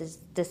with his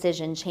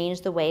decision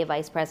changed the way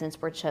vice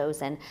presidents were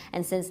chosen,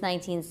 and since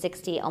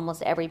 1960,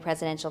 almost every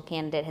presidential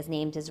candidate has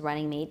named his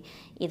running mate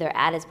either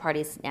at his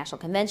party's national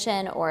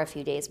convention or a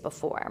few days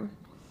before.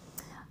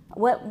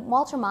 What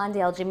Walter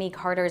Mondale, Jimmy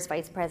Carter's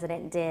vice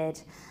president,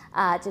 did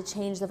to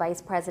change the vice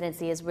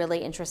presidency is really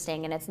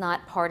interesting, and it's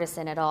not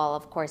partisan at all.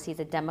 Of course, he's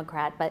a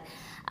Democrat, but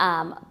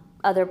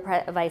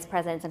other vice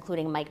presidents,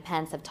 including Mike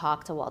Pence, have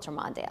talked to Walter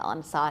Mondale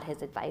and sought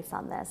his advice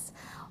on this.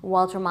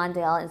 Walter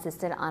Mondale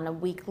insisted on a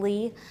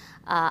weekly,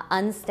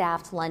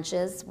 unstaffed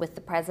lunches with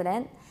the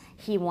president.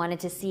 He wanted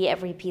to see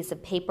every piece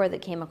of paper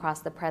that came across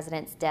the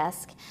president's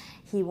desk.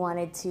 He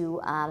wanted to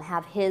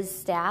have his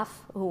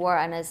staff, who were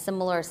on a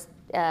similar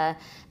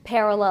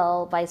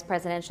parallel vice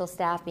presidential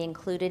staff, be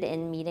included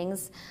in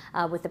meetings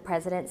with the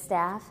president's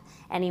staff,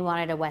 and he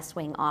wanted a West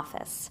Wing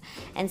office.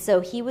 And so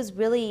he was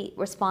really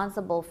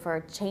responsible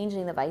for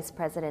changing the vice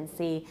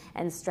presidency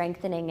and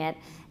strengthening it.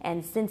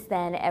 And since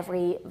then,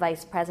 every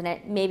vice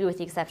president, maybe with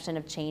the exception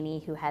of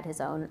Cheney, who had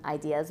his own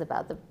ideas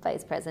about the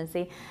vice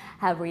presidency,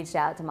 have reached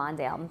out to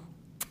Mondale.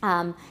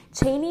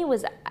 Cheney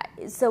was,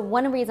 so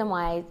one reason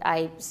why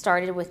I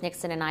started with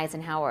Nixon and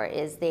Eisenhower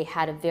is they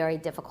had a very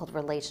difficult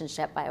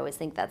relationship. I always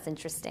think that's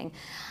interesting.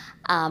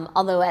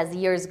 Although as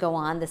years go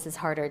on, this is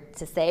harder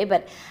to say,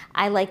 but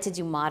I like to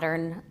do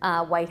modern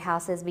White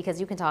Houses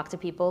because you can talk to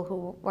people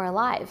who were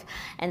alive.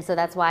 And so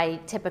that's why I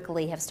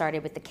typically have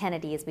started with the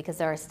Kennedys, because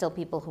there are still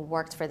people who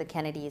worked for the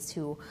Kennedys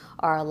who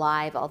are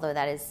alive, although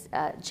that is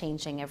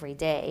changing every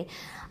day.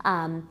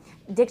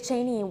 Dick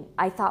Cheney,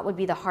 I thought, would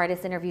be the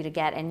hardest interview to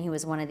get, and he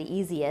was one of the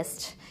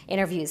easiest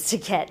interviews to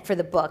get for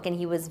the book. And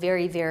he was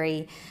very,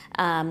 very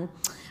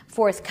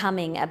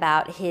forthcoming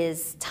about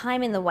his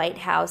time in the White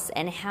House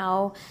and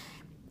how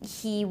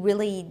he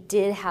really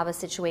did have a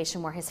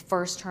situation where his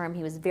first term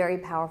he was very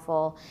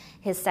powerful.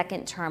 His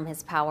second term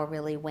his power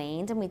really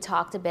waned. And we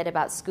talked a bit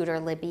about Scooter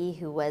Libby,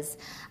 who was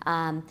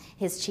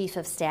his chief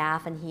of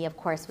staff, and he of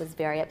course was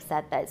very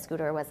upset that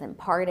Scooter wasn't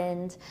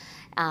pardoned.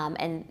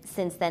 And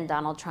since then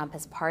Donald Trump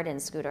has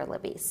pardoned Scooter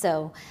Libby.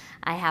 So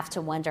I have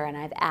to wonder, and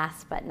I've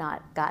asked but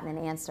not gotten an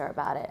answer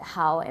about it,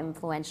 how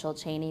influential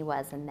Cheney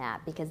was in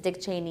that, because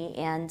Dick Cheney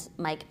and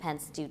Mike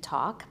Pence do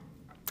talk.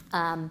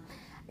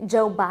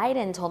 Joe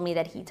Biden told me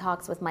that he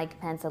talks with Mike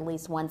Pence at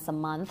least once a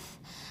month,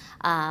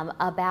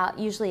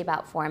 usually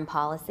about foreign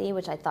policy,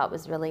 which I thought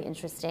was really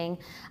interesting.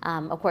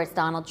 Of course,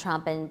 Donald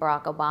Trump and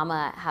Barack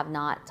Obama have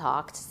not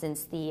talked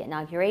since the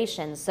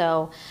inauguration,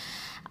 so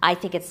I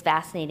think it's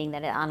fascinating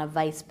that on a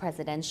vice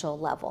presidential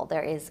level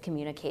there is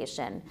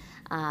communication.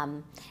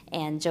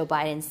 And Joe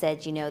Biden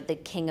said, you know, the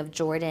King of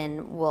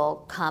Jordan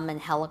will come in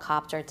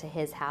helicopter to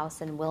his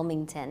house in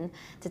Wilmington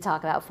to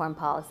talk about foreign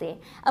policy.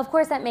 Of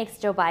course, that makes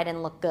Joe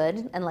Biden look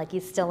good and like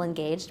he's still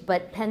engaged,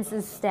 but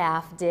Pence's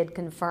staff did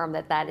confirm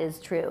that that is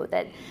true,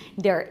 that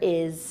there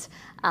is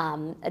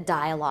a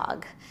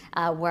dialogue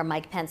where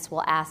Mike Pence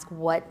will ask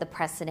what the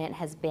precedent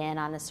has been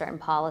on a certain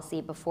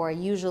policy before,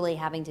 usually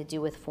having to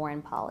do with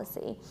foreign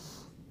policy.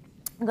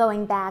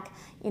 Going back,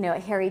 you know,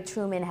 Harry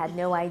Truman had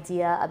no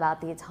idea about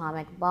the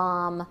atomic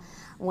bomb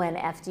when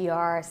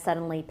FDR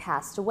suddenly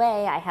passed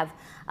away. I have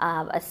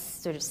a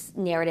sort of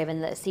narrative in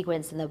the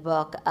sequence in the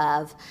book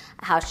of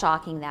how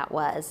shocking that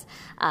was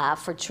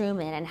for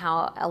Truman, and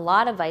how a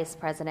lot of vice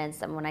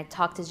presidents, and when I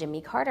talked to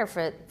Jimmy Carter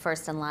for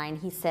first in line,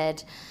 he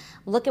said,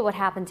 look at what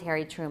happened to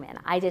Harry Truman.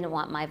 I didn't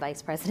want my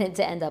vice president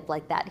to end up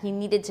like that. He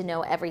needed to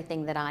know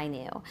everything that I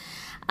knew.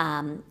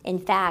 In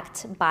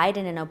fact,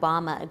 Biden and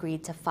Obama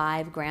agreed to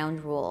 5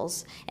 ground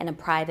rules in a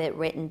private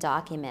written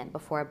document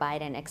before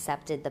Biden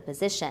accepted the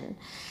position.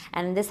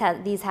 And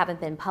these haven't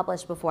been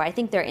published before. I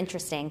think they're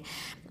interesting.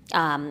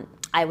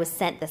 I was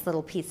sent this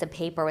little piece of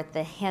paper with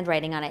the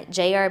handwriting on it.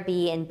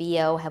 JRB and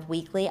BO have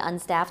weekly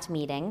unstaffed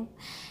meeting.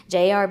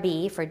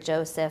 JRB, for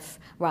Joseph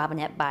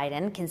Robinette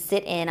Biden, can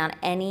sit in on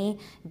any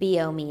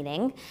BO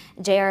meeting.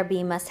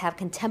 JRB must have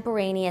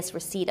contemporaneous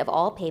receipt of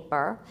all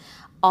paper.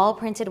 All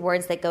printed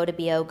words that go to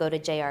BO go to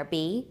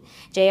JRB.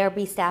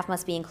 JRB staff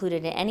must be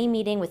included in any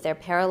meeting with their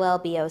parallel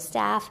BO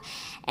staff.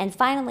 And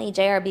finally,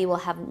 JRB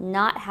will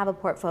not have a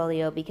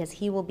portfolio because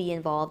he will be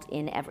involved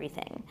in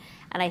everything.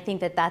 And I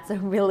think that that's a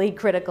really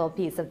critical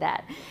piece of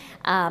that.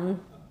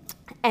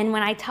 And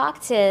when I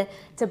talked to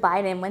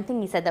Biden, one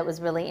thing he said that was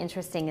really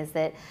interesting is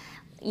that,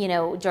 you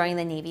know, during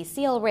the Navy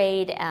SEAL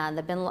raid,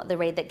 the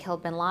raid that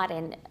killed bin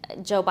Laden,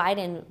 Joe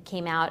Biden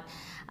came out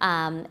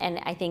and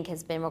I think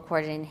has been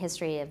recorded in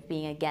history of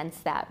being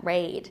against that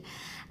raid.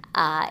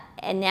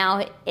 And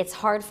now it's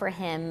hard for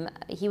him.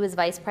 He was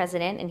vice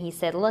president, and he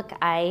said, look,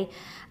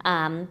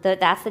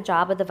 that's the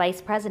job of the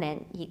vice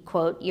president. He,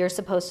 quote, "You're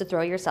supposed to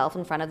throw yourself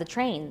in front of the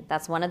train.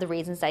 That's one of the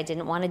reasons I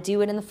didn't want to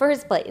do it in the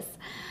first place."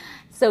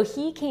 So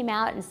he came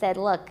out and said,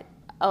 look,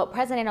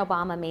 President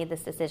Obama made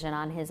this decision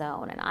on his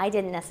own, and I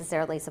didn't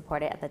necessarily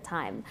support it at the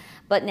time.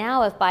 But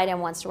now if Biden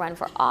wants to run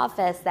for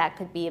office, that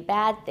could be a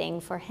bad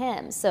thing for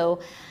him. So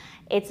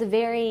it's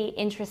very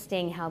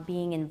interesting how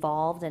being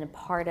involved and a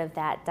part of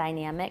that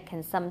dynamic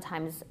can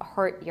sometimes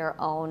hurt your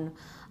own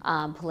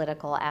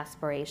political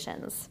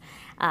aspirations.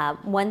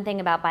 One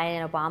thing about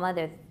Biden and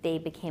Obama, they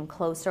became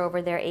closer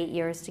over their 8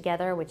 years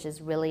together, which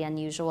is really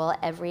unusual.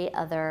 Every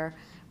other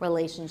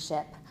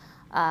relationship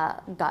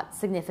got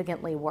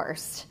significantly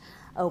worse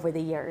over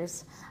the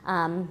years.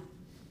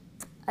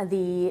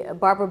 The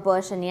Barbara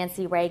Bush and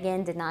Nancy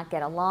Reagan did not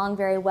get along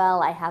very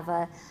well. I have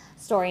a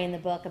story in the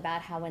book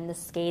about how when the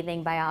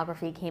scathing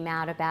biography came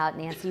out about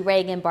Nancy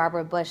Reagan,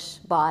 Barbara Bush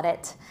bought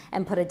it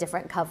and put a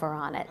different cover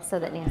on it so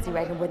that Nancy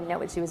Reagan wouldn't know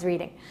what she was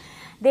reading.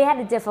 They had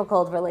a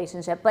difficult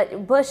relationship,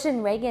 but Bush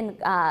and Reagan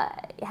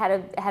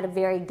had a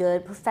very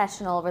good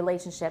professional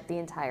relationship the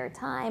entire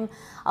time,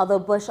 although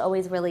Bush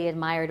always really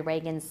admired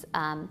Reagan's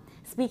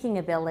speaking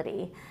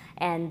ability.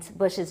 And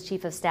Bush's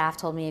chief of staff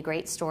told me a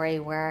great story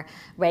where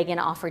Reagan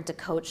offered to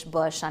coach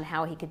Bush on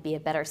how he could be a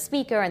better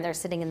speaker, and they're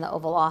sitting in the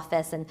Oval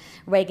Office, and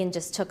Reagan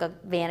just took a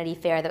Vanity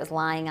Fair that was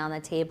lying on the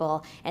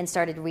table and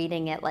started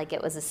reading it like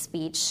it was a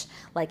speech,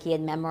 like he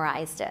had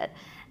memorized it.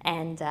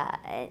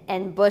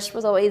 And Bush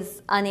was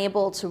always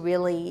unable to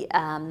really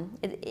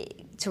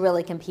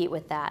compete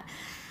with that.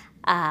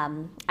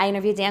 I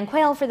interviewed Dan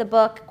Quayle for the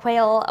book.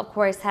 Quayle, of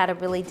course, had a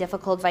really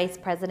difficult vice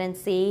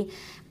presidency.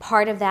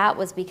 Part of that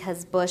was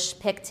because Bush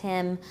picked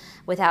him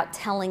without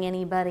telling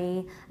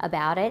anybody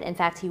about it. In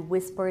fact, he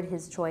whispered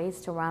his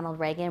choice to Ronald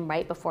Reagan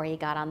right before he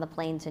got on the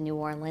plane to New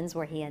Orleans,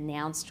 where he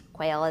announced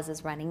Quayle as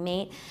his running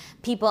mate.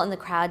 People in the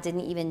crowd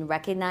didn't even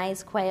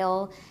recognize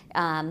Quayle.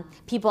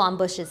 People on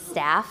Bush's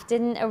staff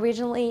didn't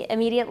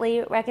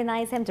immediately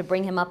recognize him to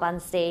bring him up on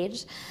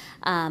stage.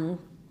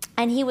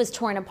 And he was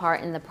torn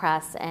apart in the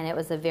press, and it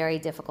was a very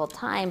difficult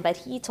time. But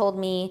he told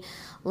me,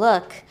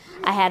 look,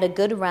 I had a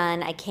good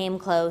run. I came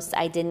close.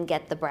 I didn't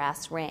get the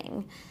brass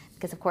ring,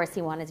 because, of course,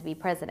 he wanted to be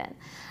president.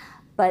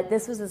 But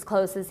this was as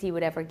close as he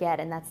would ever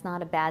get, and that's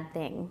not a bad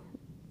thing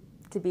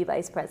to be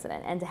vice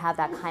president and to have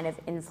that kind of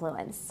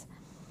influence.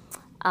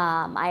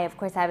 Of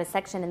course, have a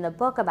section in the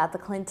book about the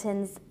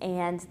Clintons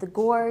and the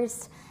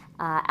Gores.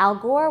 Al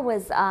Gore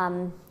was,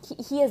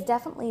 he is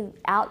definitely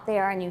out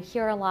there, and you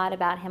hear a lot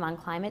about him on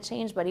climate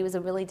change, but he was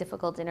a really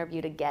difficult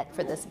interview to get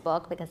for this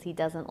book because he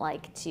doesn't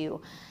like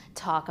to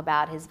talk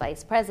about his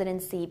vice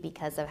presidency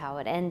because of how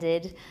it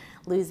ended.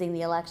 Losing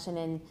the election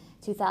in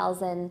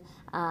 2000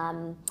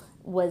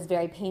 was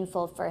very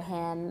painful for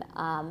him.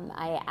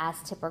 I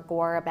asked Tipper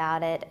Gore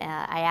about it.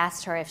 I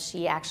asked her if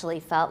she actually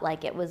felt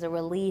like it was a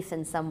relief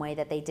in some way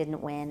that they didn't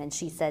win, and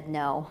she said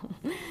no.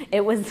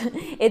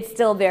 It's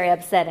still very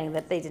upsetting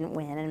that they didn't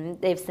win,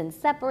 and they've since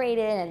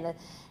separated, and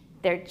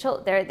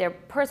their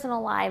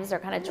personal lives are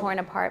kind of torn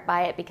apart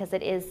by it because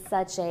it is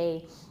such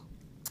a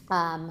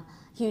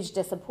huge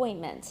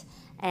disappointment.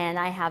 And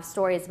I have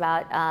stories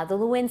about the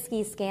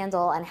Lewinsky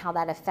scandal and how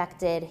that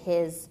affected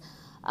his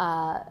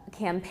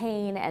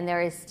campaign, and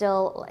there is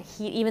still,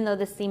 even though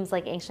this seems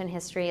like ancient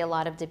history, a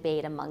lot of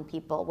debate among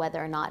people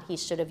whether or not he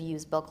should have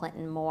used Bill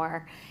Clinton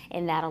more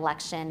in that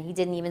election. He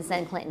didn't even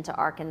send Clinton to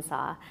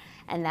Arkansas,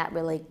 and that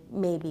really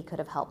maybe could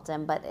have helped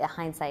him, but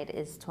hindsight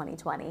is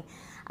 2020.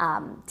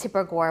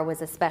 Tipper Gore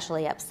was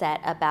especially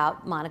upset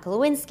about Monica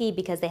Lewinsky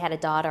because they had a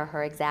daughter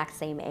her exact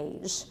same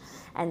age,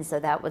 and so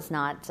that was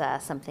not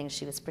something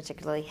she was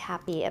particularly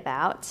happy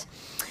about.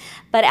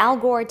 But Al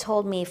Gore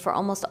told me for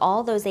almost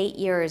all those 8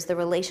 years, the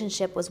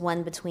relationship was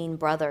one between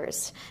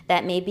brothers.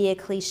 That may be a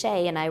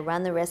cliche, and I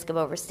run the risk of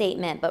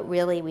overstatement, but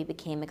really we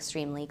became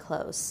extremely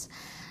close.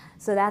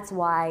 So that's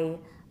why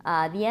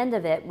the end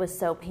of it was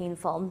so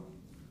painful.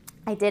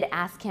 I did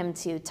ask him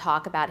to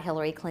talk about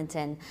Hillary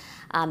Clinton.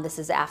 This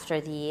is after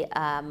the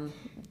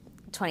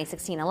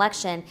 2016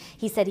 election.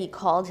 He said he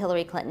called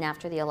Hillary Clinton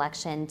after the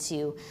election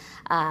to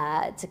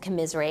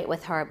commiserate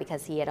with her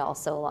because he had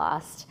also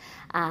lost.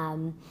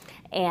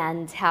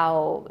 And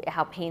how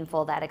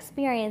painful that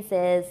experience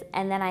is.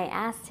 And then I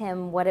asked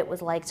him what it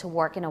was like to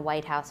work in a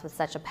White House with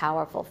such a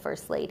powerful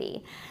First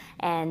Lady.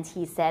 And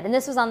he said, and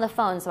this was on the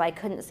phone, so I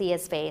couldn't see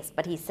his face,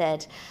 but he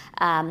said,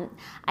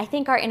 I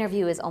think our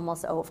interview is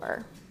almost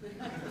over.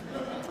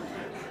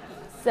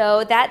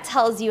 So that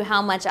tells you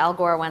how much Al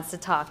Gore wants to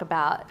talk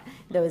about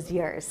those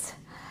years.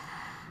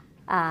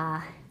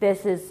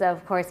 This is,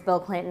 of course, Bill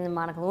Clinton and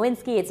Monica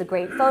Lewinsky. It's a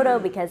great photo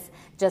because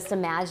just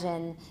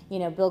imagine,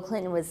 Bill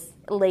Clinton was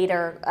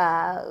later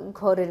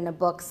quoted in a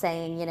book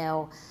saying,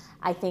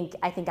 I think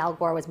Al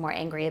Gore was more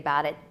angry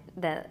about it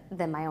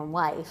than my own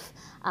wife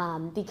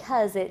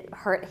because it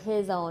hurt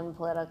his own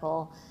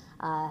political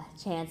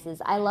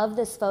chances. I love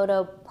this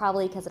photo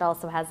probably because it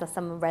also has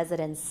some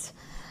residence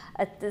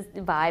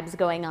vibes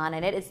going on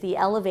in it. It's the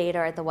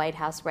elevator at the White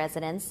House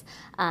residence.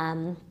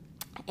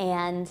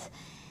 And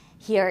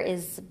here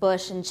is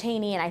Bush and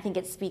Cheney, and I think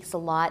it speaks a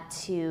lot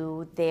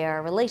to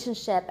their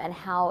relationship and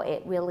how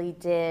it really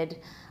did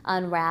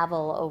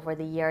unravel over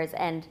the years.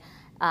 And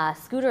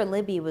Scooter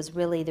Libby was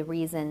really the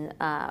reason,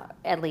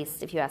 at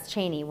least if you ask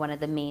Cheney, one of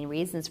the main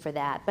reasons for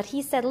that. But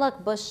he said,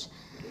 look, Bush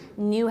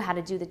knew how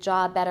to do the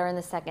job better in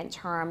the second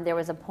term. There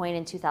was a point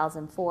in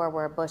 2004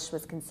 where Bush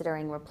was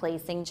considering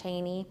replacing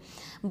Cheney.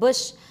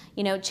 Bush,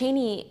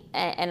 Cheney,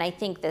 and I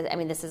think that,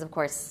 this is of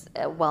course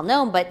well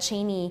known, but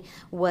Cheney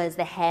was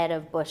the head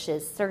of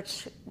Bush's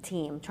search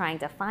team trying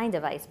to find a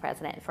vice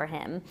president for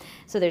him.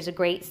 So there's a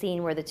great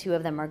scene where the two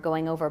of them are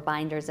going over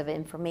binders of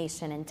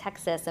information in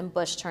Texas, and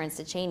Bush turns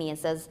to Cheney and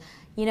says,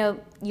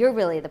 you're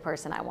really the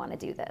person I want to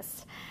do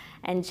this.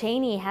 And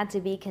Cheney had to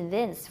be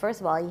convinced.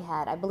 First of all, he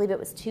had, I believe it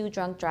was 2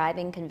 drunk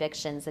driving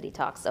convictions that he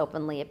talks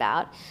openly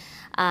about.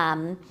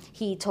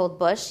 He told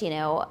Bush,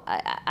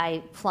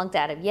 I flunked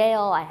out of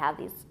Yale. I have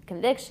these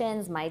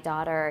convictions. My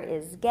daughter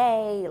is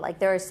gay.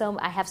 Like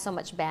I have so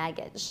much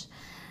baggage.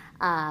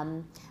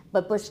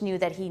 But Bush knew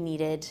that he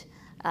needed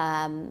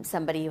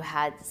somebody who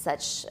had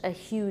such a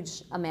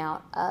huge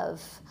amount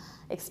of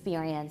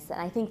experience, and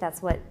I think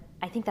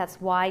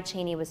that's why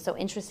Cheney was so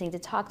interesting to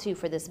talk to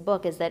for this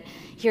book, is that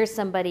here's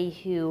somebody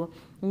who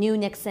knew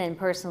Nixon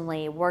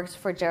personally, worked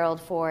for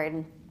Gerald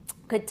Ford,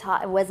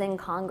 was in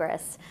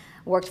Congress,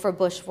 worked for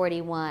Bush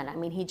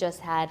 41. He just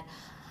had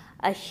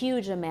a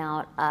huge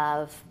amount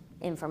of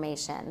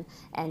information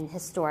and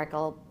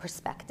historical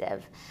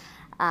perspective.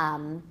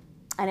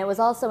 And it was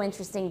also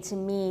interesting to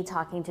me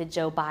talking to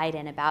Joe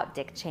Biden about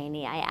Dick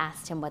Cheney. I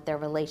asked him what their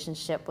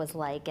relationship was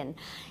like, and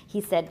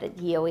he said that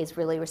he always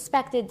really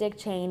respected Dick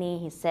Cheney.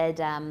 He said,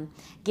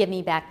 give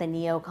me back the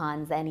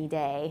neocons any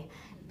day,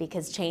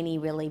 because Cheney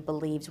really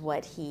believed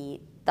what he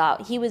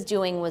thought he was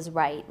doing was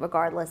right,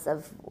 regardless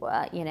of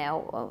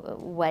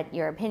what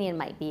your opinion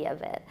might be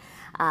of it.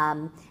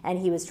 And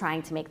he was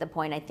trying to make the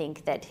point, I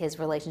think, that his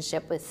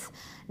relationship with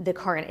the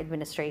current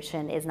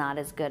administration is not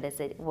as good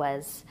as it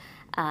was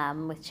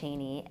with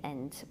Cheney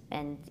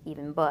and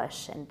even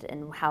Bush,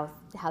 and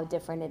how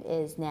different it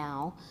is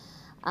now.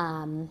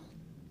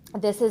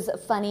 This is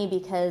funny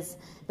because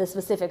the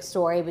specific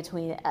story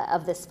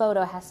of this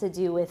photo has to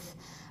do with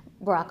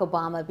Barack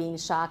Obama being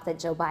shocked that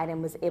Joe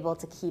Biden was able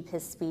to keep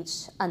his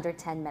speech under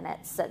 10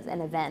 minutes at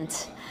an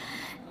event.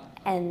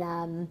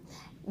 And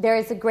there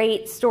is a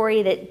great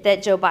story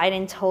that Joe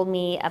Biden told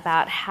me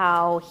about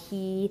how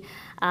he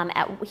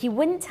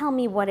wouldn't tell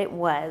me what it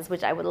was,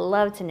 which I would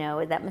love to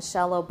know, that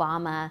Michelle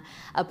Obama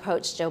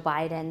approached Joe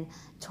Biden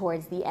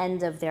towards the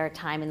end of their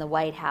time in the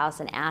White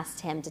House and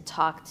asked him to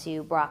talk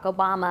to Barack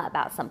Obama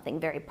about something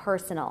very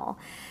personal.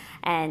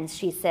 And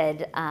she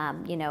said,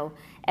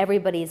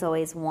 everybody's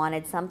always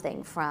wanted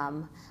something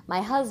from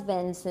my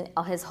husband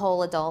his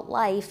whole adult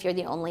life. You're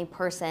the only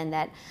person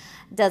that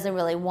doesn't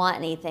really want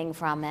anything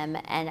from him,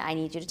 and I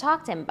need you to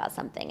talk to him about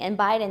something. And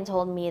Biden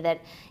told me that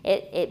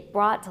it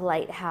brought to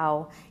light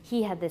how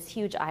he had this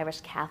huge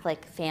Irish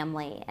Catholic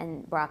family,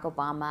 and Barack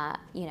Obama,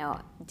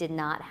 did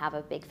not have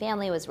a big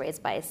family, was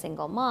raised by a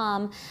single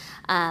mom,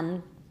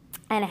 and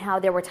how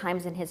there were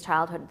times in his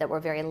childhood that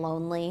were very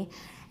lonely.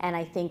 And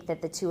I think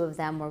that the two of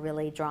them were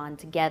really drawn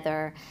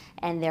together,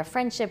 and their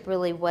friendship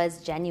really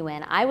was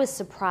genuine. I was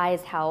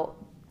surprised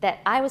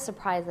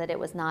that it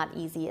was not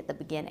easy at the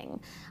beginning.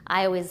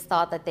 I always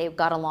thought that they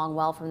got along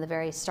well from the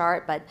very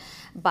start, but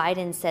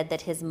Biden said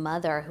that his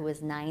mother, who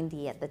was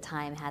 90 at the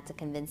time, had to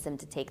convince him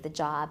to take the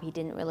job. He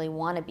didn't really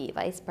want to be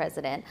vice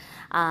president.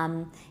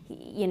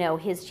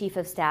 His chief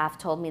of staff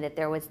told me that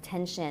there was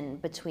tension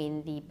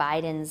between the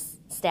Biden's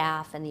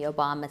staff and the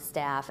Obama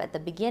staff at the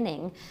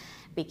beginning,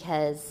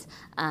 because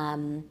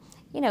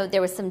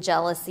there was some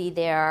jealousy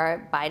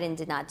there. Biden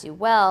did not do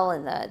well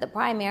in the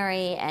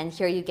primary, and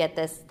here you get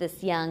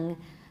this young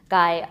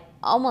guy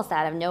almost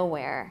out of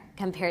nowhere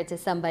compared to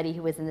somebody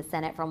who was in the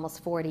Senate for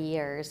almost 40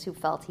 years, who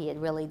felt he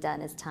had really done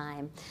his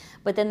time.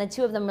 But then the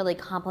two of them really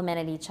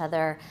complemented each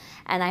other,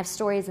 and I have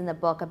stories in the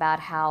book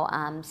about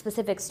how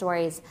specific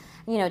stories,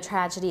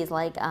 tragedies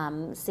like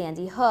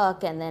Sandy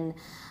Hook, and then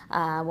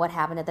what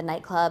happened at the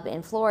nightclub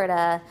in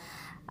Florida,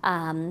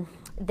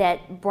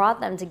 that brought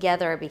them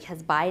together,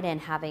 because Biden,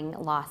 having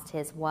lost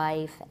his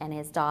wife and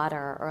his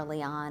daughter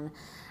early on,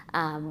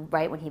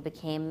 right when he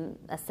became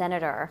a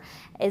senator,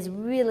 is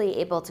really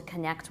able to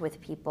connect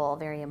with people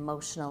very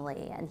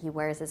emotionally, and he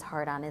wears his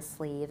heart on his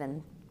sleeve.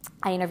 And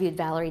I interviewed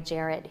Valerie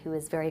Jarrett, who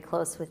is very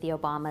close with the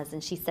Obamas,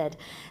 and she said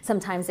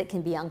sometimes it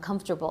can be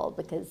uncomfortable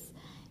because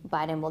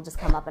Biden will just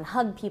come up and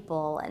hug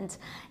people, and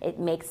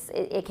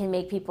it can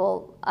make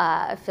people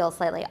feel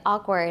slightly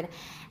awkward.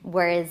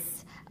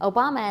 Whereas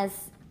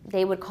Obama's,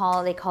 they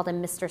called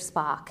him Mr.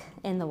 Spock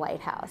in the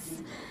White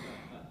House.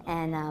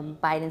 And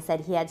Biden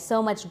said he had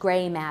so much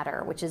gray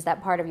matter, which is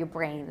that part of your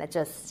brain that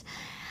just,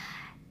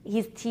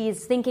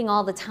 he's thinking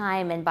all the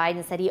time, and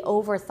Biden said he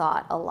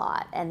overthought a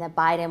lot, and that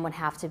Biden would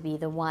have to be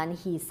the one,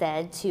 he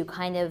said, to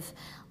kind of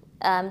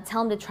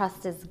tell him to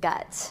trust his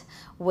gut,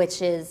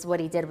 which is what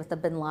he did with the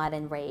bin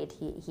Laden raid,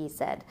 he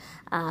said.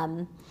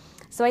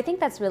 So I think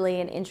that's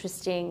really an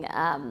interesting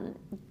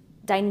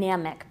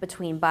dynamic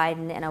between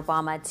Biden and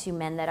Obama, two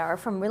men that are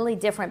from really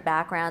different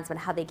backgrounds, but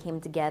how they came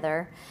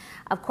together.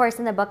 Of course,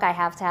 in the book, I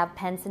have to have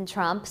Pence and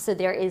Trump, so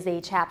there is a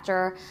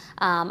chapter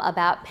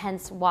about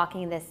Pence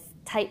walking this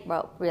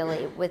tightrope,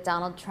 really, with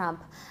Donald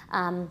Trump.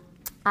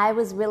 I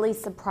was really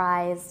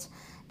surprised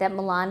that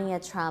Melania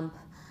Trump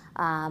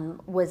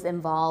was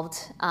involved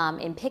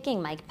in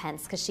picking Mike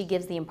Pence, because she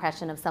gives the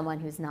impression of someone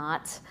who's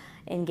not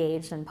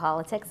engaged in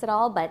politics at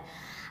all. But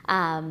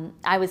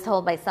I was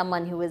told by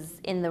someone who was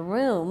in the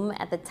room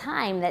at the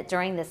time that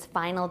during this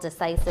final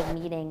decisive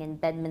meeting in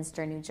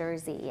Bedminster, New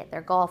Jersey, at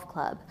their golf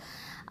club,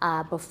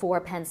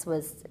 before Pence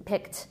was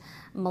picked,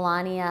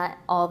 Melania,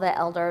 all the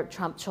elder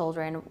Trump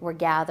children were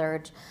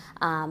gathered.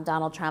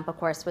 Donald Trump, of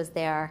course, was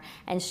there.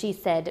 And she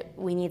said,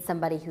 we need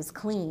somebody who's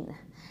clean.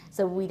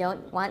 So we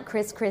don't want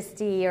Chris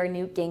Christie or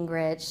Newt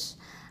Gingrich.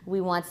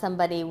 We want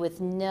somebody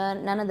with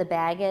none of the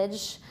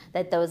baggage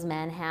that those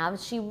men have.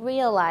 She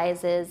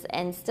realizes,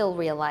 and still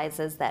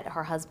realizes, that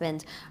her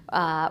husband,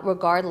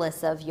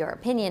 regardless of your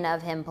opinion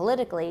of him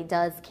politically,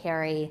 does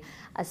carry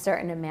a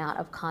certain amount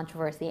of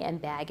controversy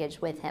and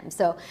baggage with him.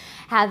 So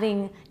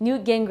having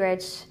Newt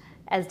Gingrich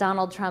as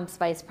Donald Trump's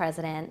vice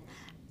president,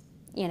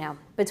 you know,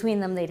 between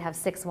them they'd have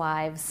 6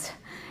 wives.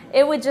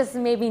 It would just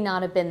maybe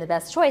not have been the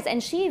best choice.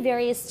 And she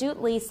very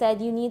astutely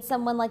said, you need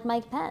someone like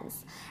Mike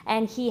Pence.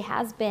 And he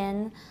has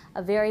been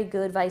a very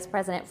good vice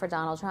president for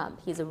Donald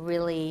Trump. He's a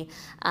really,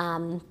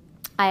 I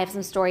have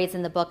some stories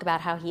in the book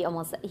about how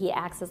he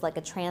acts as like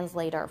a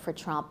translator for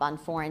Trump on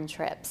foreign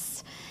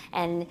trips.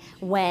 And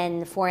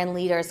when foreign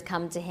leaders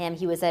come to him,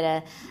 he was at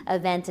an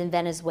event in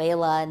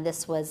Venezuela, and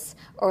this was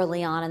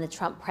early on in the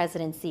Trump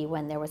presidency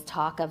when there was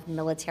talk of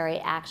military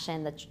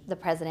action. The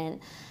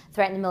president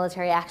threatened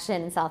military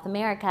action in South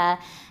America,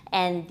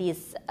 and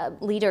these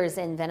leaders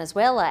in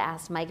Venezuela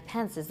asked Mike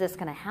Pence, is this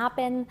going to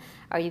happen?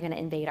 Are you going to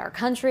invade our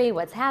country?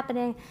 What's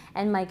happening?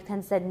 And Mike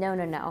Pence said, no,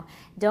 no, no.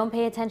 Don't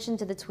pay attention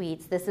to the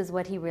tweets. This is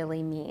what he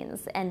really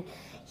means. And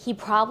he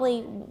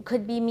probably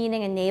could be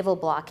meaning a naval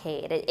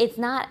blockade. It's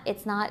not,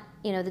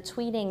 you know, the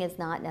tweeting is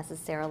not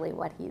necessarily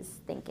what he's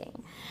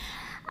thinking.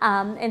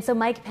 And so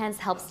Mike Pence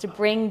helps to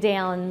bring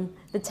down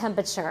the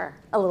temperature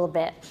a little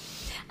bit.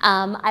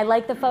 I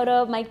like the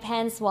photo of Mike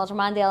Pence, Walter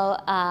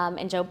Mondale,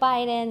 and Joe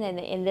Biden,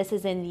 and this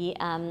is in the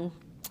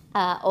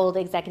old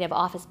executive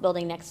office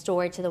building next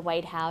door to the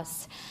White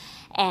House.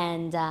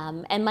 And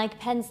Mike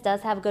Pence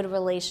does have good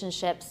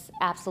relationships,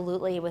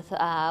 absolutely, with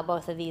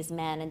both of these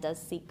men, and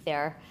does seek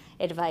their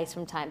advice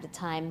from time to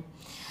time.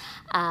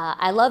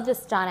 I love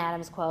this John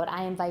Adams quote,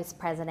 I am vice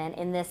president.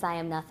 In this I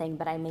am nothing,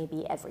 but I may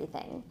be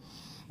everything.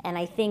 And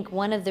I think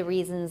one of the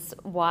reasons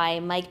why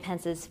Mike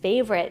Pence's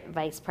favorite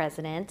vice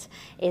president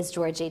is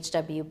George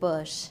H.W.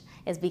 Bush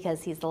is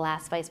because he's the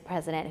last vice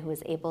president who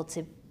was able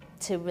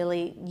to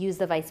really use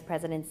the vice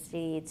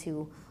presidency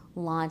to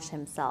launch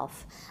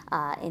himself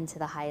into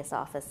the highest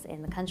office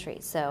in the country.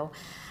 So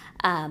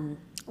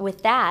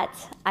with that,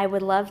 I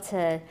would love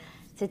to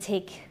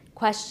take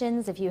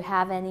questions if you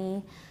have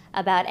any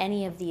about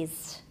any of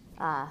these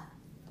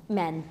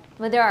men.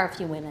 Well, there are a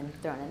few women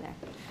thrown in there.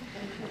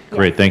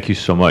 Great, thank you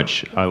so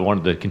much. I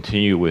wanted to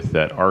continue with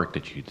that arc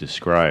that you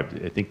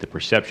described. I think the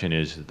perception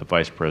is that the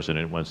vice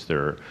president, once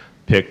they're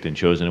picked and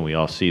chosen, and we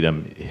all see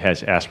them,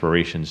 has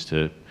aspirations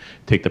to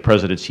take the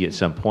presidency at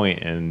some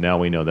point, and now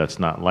we know that's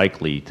not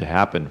likely to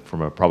happen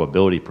from a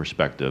probability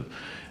perspective.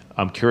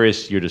 I'm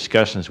curious, your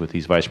discussions with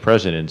these vice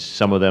presidents,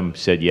 some of them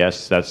said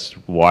yes, that's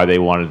why they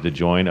wanted to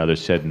join,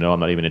 others said no, I'm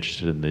not even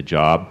interested in the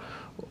job.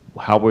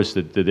 How was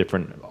the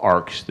different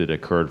arcs that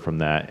occurred from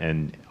that,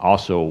 and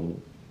also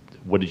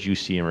what did you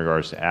see in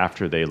regards to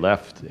after they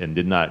left and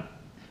did not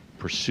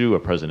pursue a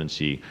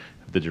presidency,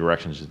 the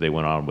directions that they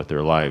went on with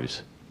their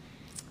lives?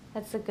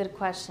 That's a good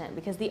question,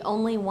 because the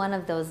only one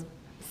of those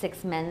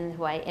 6 men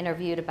who I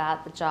interviewed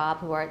about the job,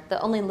 who are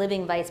the only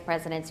living vice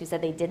presidents who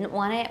said they didn't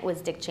want it,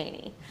 was Dick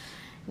Cheney.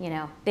 You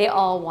know, they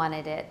all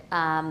wanted it.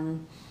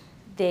 Walter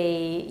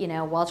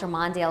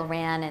Mondale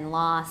ran and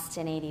lost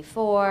in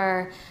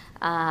 '84.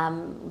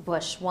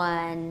 Bush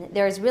won.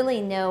 There's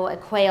really no,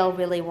 Quayle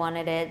really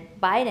wanted it.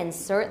 Biden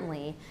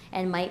certainly,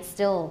 and might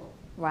still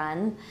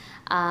run.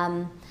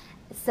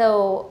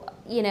 So,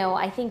 you know,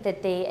 I think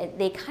that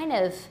they kind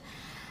of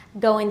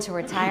go into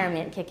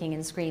retirement kicking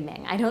and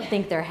screaming. I don't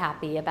think they're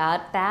happy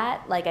about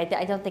that. Like,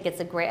 I don't think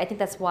it's I think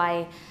that's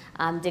why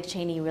Dick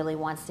Cheney really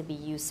wants to be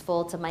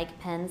useful to Mike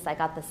Pence. I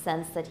got the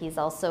sense that he's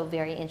also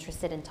very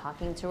interested in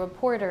talking to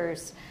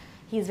reporters.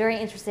 he's very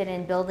interested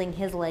in building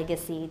his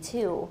legacy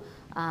too,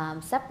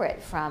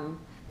 separate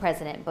from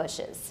President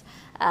Bush's.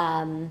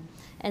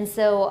 And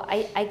so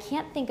I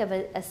can't think of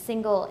a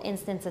single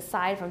instance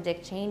aside from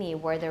Dick Cheney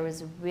where there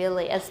was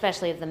really,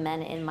 especially of the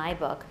men in my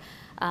book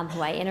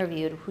who I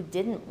interviewed, who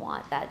didn't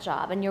want that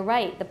job. And you're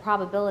right, the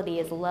probability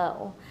is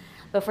low.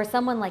 But for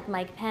someone like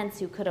Mike Pence,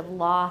 who could have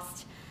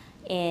lost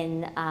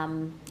in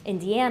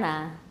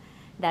Indiana,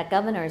 that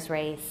governor's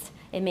race,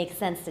 it makes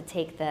sense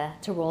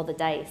to roll the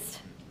dice,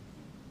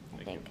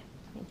 I think.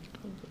 Thank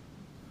you.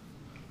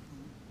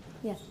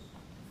 Yes.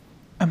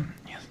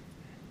 Yes.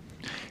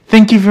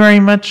 Thank you very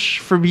much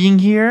for being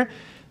here.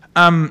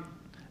 I'm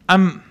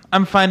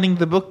finding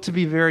the book to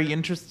be very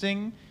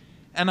interesting,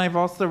 and I've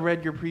also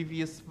read your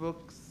previous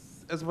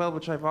books as well,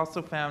 which I've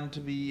also found to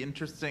be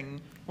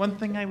interesting. One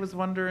thing I was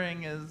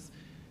wondering is,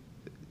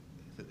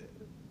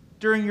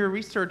 during your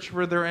research,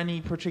 were there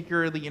any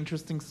particularly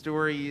interesting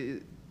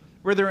stories?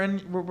 Were there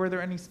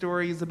any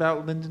stories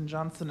about Lyndon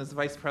Johnson as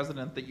vice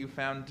president that you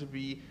found to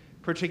be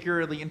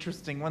particularly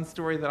interesting? One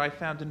story that I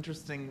found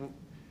interesting,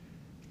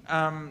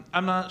 I'm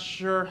not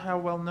sure how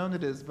well known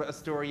it is, but a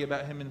story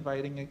about him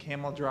inviting a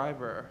camel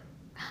driver.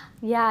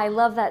 Yeah, I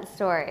love that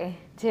story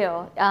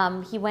too.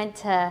 He went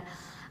to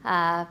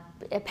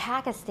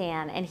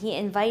Pakistan, and he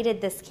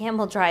invited this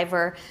camel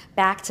driver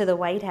back to the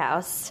White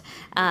House.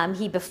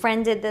 He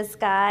befriended this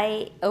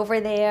guy over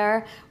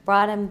there,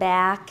 brought him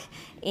back,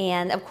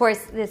 and of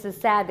course this is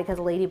sad because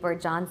Lady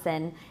Bird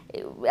Johnson,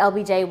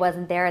 LBJ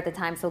wasn't there at the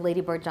time, so Lady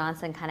Bird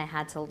Johnson kind of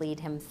had to lead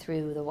him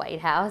through the White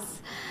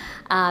House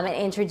and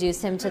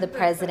introduce him to the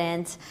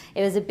president.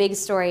 It was a big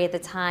story at the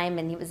time,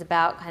 and it was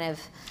about kind of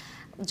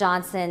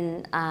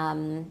Johnson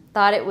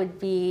thought it would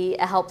be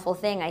a helpful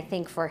thing, I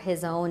think, for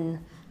his own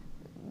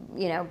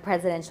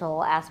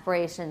presidential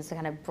aspirations to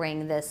kind of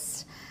bring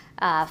this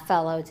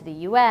fellow to the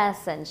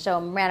U.S. and show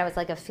him around. It was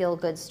like a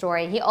feel-good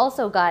story. He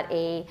also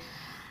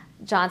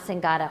Johnson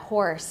got a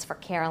horse for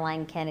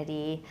Caroline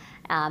Kennedy,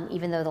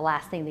 even though the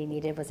last thing they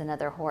needed was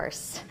another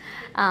horse.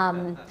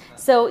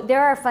 So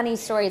there are funny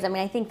stories. I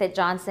mean, I think that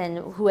Johnson,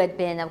 who had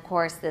been, of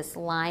course, this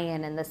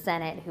lion in the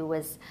Senate, who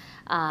was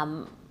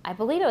I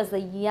believe it was the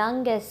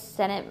youngest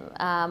Senate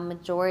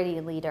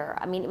majority leader.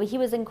 I mean, he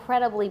was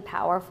incredibly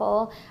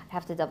powerful. I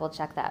have to double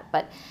check that.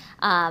 But,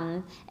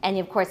 and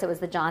of course, it was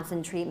the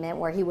Johnson treatment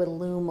where he would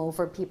loom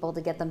over people to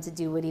get them to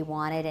do what he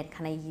wanted and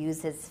kind of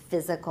use his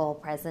physical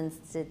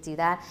presence to do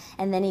that.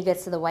 And then he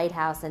gets to the White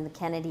House and the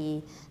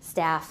Kennedy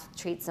staff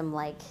treats him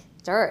like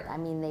dirt. I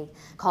mean, they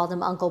called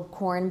him Uncle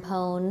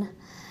Cornpone.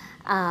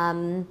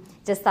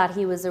 Just thought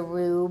he was a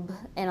rube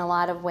in a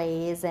lot of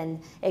ways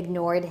and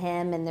ignored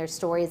him. And there's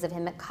stories of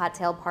him at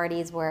cocktail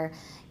parties where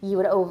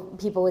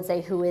people would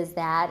say, "Who is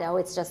that?" "Oh,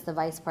 it's just the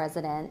vice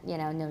president.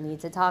 No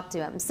need to talk to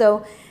him."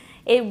 So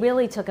it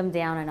really took him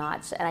down a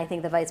notch. And I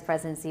think the vice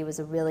presidency was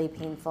a really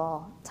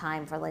painful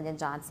time for Lyndon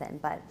Johnson.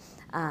 But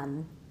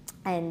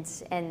and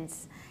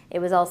it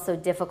was also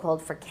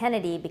difficult for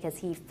Kennedy because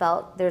he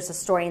felt, there's a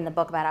story in the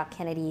book about how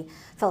Kennedy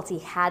felt he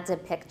had to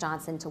pick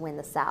Johnson to win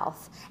the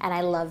South. And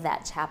I love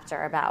that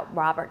chapter about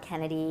Robert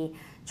Kennedy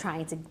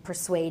trying to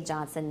persuade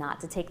Johnson not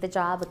to take the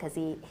job because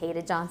he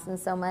hated Johnson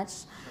so much.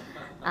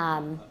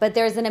 But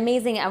there's an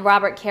amazing,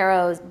 Robert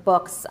Caro's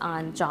books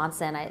on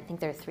Johnson, I think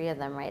there are 3 of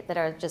them, right, that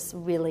are just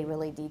really,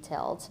 really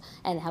detailed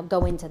and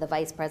go into the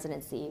vice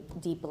presidency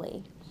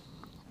deeply.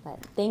 But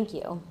thank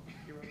you.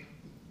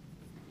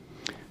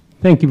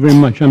 Thank you very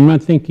much. I'm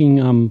not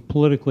thinking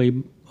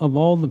politically. Of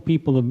all the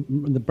people,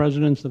 the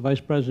presidents, the vice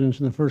presidents,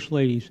 and the first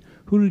ladies,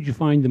 who did you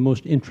find the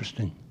most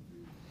interesting?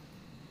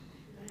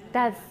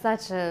 That's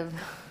such a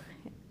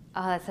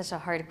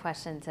hard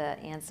question to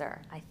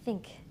answer. I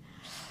think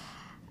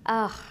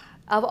of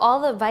all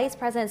the vice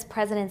presidents,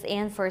 presidents,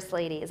 and first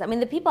ladies, I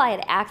mean, the people I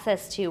had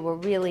access to were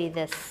really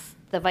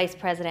the vice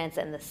presidents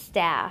and the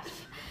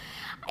staff.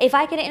 If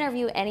I could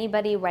interview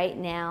anybody right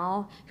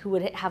now who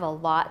would have a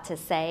lot to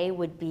say,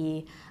 would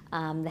be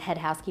the head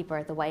housekeeper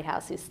at the White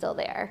House who's still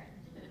there.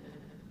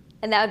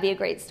 And that would be a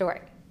great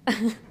story.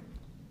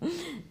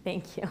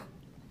 Thank you.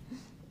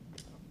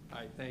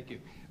 Hi, thank you.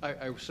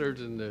 I served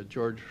in the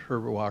George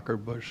Herbert Walker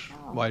Bush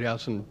White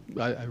House, and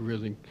I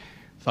really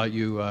thought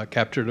you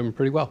captured them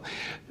pretty well.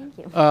 Thank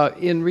you.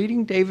 In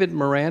reading David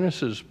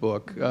Moranis's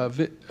book,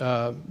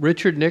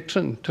 Richard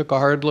Nixon took a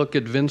hard look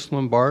at Vince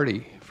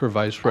Lombardi for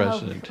vice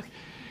president.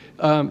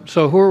 Really?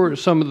 So who are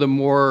some of the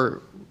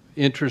more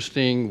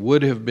interesting,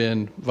 would have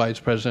been vice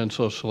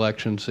presidential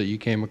selections that you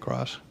came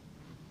across?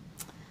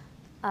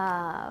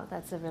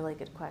 That's a really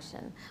good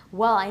question.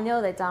 Well, I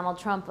know that Donald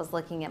Trump was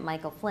looking at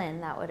Michael Flynn.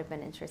 That would have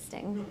been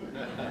interesting.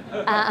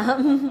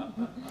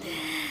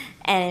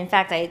 And in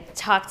fact, I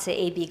talked to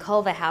A.B.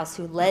 Culverhouse,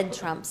 who led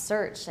Trump's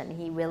search, and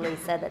he really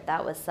said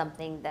that was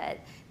something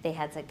that they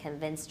had to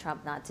convince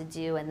Trump not to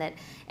do,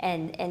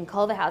 and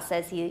Culverhouse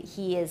says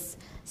he is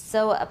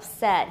so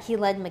upset. He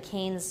led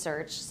McCain's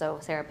search, so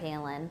Sarah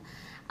Palin.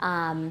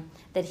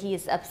 that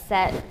he's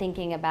upset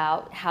thinking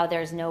about how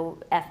there's no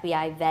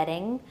FBI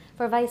vetting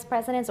for vice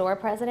presidents or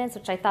presidents,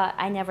 which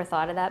I never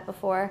thought of that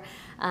before,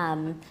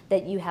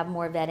 that you have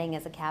more vetting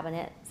as a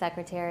cabinet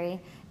secretary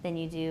than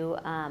you do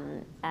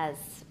as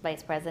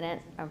vice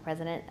president or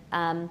president.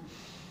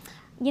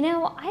 You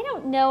know, I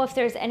don't know if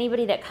there's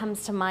anybody that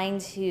comes to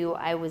mind who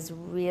I was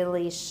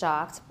really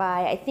shocked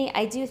by.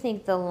 I do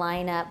think the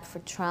lineup for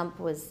Trump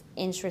was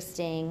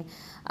interesting.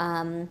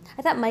 I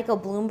thought Michael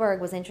Bloomberg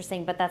was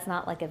interesting, but that's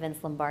not like a Vince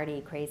Lombardi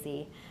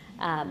crazy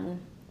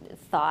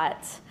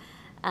thought.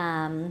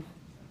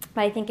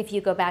 But I think if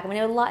you go back, I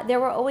mean, there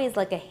were always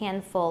like a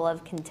handful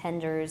of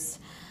contenders,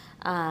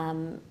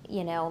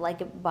 you know,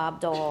 like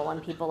Bob Dole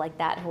and people like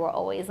that who were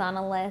always on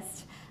a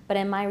list. But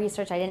in my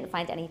research, I didn't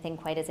find anything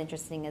quite as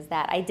interesting as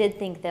that. I did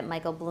think that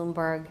Michael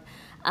Bloomberg,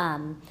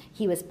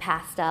 he was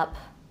passed up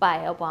by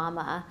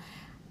Obama,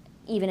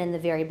 even in the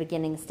very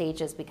beginning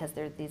stages, because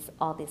there's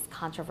all these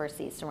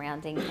controversies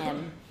surrounding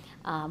him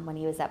when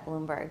he was at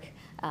Bloomberg,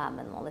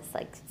 and all this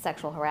like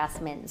sexual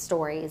harassment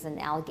stories and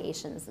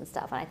allegations and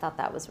stuff. And I thought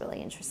that was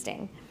really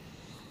interesting.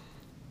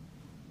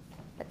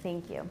 But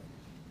thank you.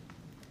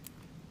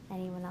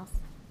 Anyone else?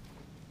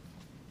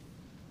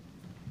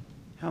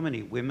 How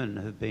many women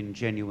have been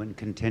genuine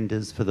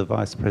contenders for the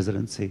vice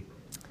presidency?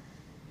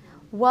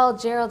 Well,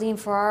 Geraldine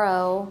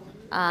Ferraro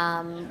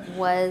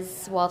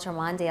was Walter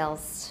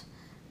Mondale's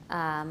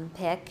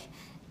pick,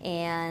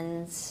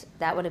 and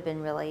that would have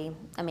been really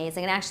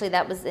amazing. And actually,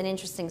 that was an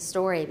interesting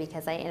story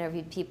because I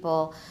interviewed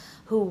people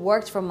who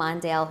worked for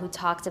Mondale who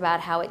talked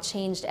about how it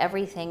changed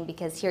everything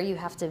because here you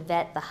have to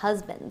vet the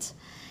husband.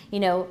 You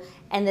know,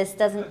 and this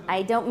doesn't,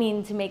 I don't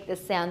mean to make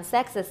this sound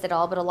sexist at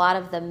all, but a lot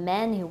of the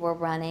men who were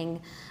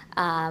running,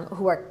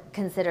 who were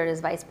considered as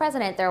vice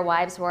president, their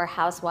wives were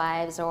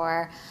housewives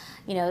or,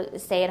 you know,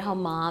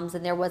 stay-at-home moms,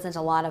 and there wasn't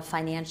a lot of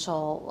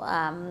financial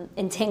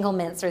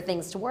entanglements or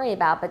things to worry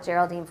about. But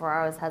Geraldine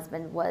Ferraro's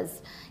husband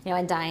was, you know,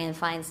 and Dianne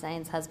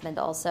Feinstein's husband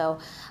also.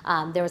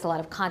 There was a lot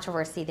of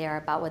controversy there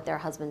about what their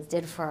husbands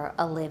did for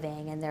a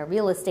living and their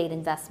real estate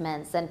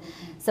investments. And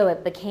so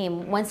it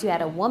became, once you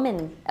had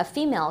a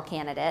female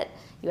candidate,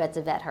 you had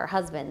to vet her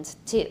husband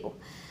too.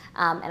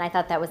 And I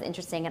thought that was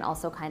interesting and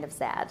also kind of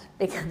sad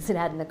because it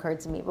hadn't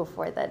occurred to me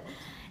before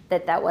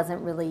that wasn't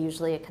really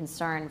usually a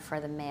concern for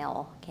the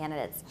male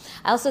candidates.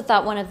 I also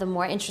thought one of the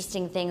more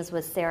interesting things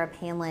was Sarah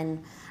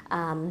Palin.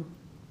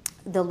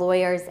 The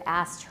lawyers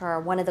asked her,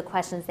 one of the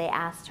questions they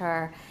asked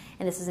her,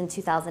 and this was in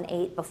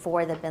 2008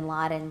 before the bin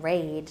Laden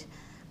raid,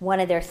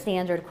 one of their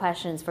standard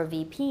questions for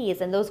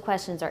VPs, and those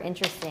questions are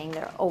interesting,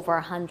 there are over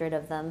 100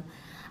 of them,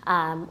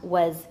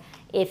 was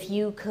if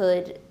you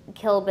could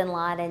kill bin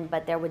Laden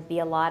but there would be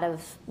a lot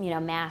of, you know,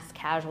 mass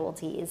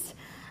casualties,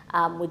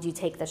 would you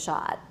take the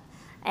shot?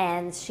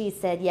 And she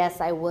said, yes,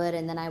 I would,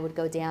 and then I would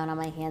go down on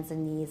my hands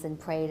and knees and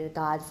pray to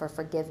God for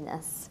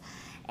forgiveness.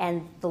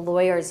 And the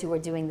lawyers who were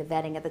doing the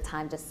vetting at the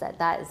time just said,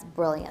 that is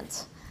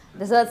brilliant.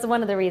 So that's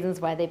one of the reasons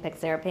why they picked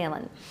Sarah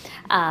Palin.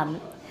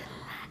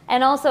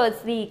 And also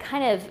it's the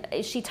kind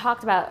of, she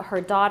talked about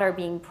her daughter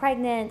being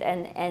pregnant,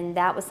 and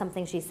that was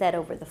something she said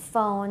over the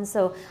phone.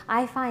 So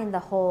I find the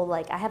whole,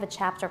 like, I have a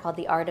chapter called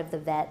The Art of the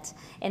Vet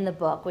in the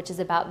book, which is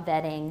about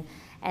vetting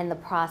and the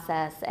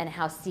process and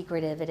how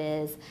secretive it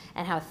is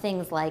and how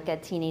things like a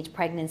teenage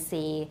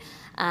pregnancy,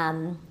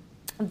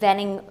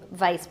 vetting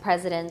vice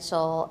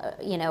presidential,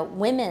 you know,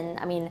 women,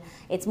 I mean,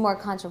 it's more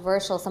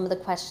controversial. Some of the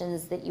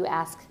questions that you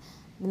ask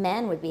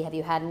men would be, have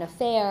you had an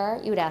affair?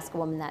 You would ask a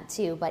woman that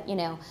too, but, you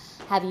know,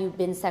 have you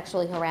been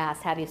sexually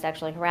harassed? Have you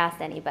sexually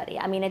harassed anybody?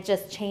 I mean, it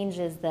just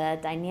changes the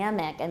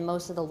dynamic, and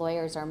most of the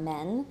lawyers are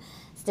men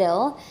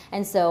still.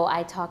 And so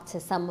I talked to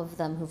some of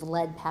them who've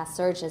led past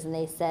searches, and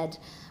they said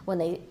when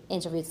they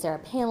interviewed Sarah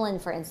Palin,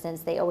 for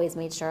instance, they always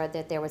made sure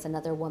that there was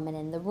another woman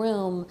in the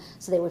room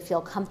so they would feel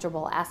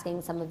comfortable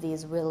asking some of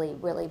these really,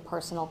 really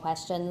personal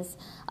questions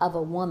of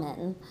a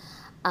woman,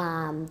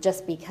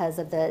 just because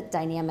of the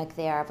dynamic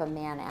there of a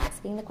man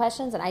asking the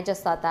questions. And I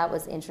just thought that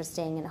was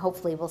interesting, and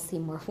hopefully we'll see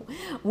more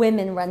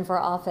women run for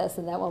office,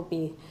 and that won't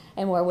be,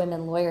 and more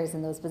women lawyers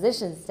in those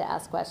positions to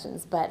ask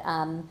questions. But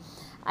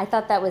I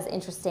thought that was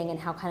interesting, and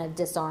how kind of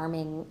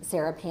disarming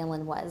Sarah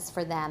Palin was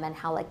for them, and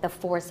how, like, the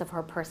force of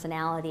her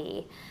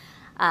personality,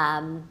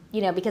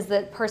 you know, because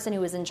the person who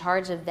was in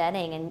charge of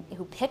vetting and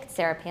who picked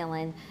Sarah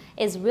Palin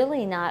is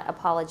really not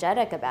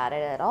apologetic about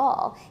it at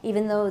all,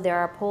 even though there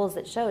are polls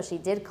that show she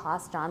did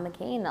cost John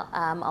McCain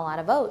a lot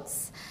of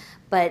votes.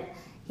 But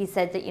he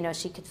said that, you know,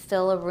 she could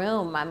fill a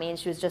room. I mean,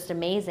 she was just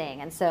amazing.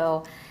 And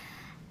so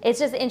it's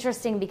just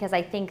interesting because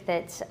I think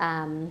that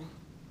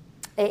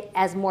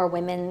as more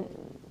women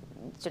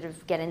sort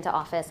of get into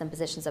office and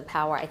positions of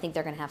power, I think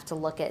they're going to have to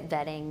look at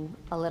vetting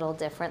a little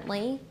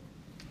differently.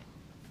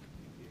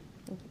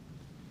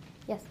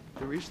 Yes?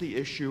 There is the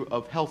issue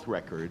of health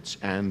records,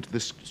 and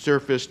this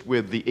surfaced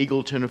with the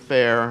Eagleton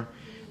affair,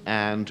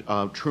 and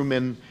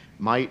Truman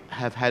might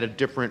have had a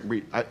different,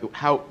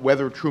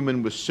 whether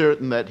Truman was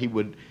certain that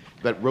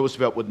that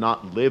Roosevelt would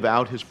not live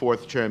out his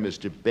fourth term is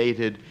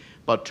debated,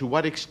 but to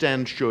what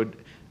extent should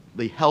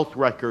the health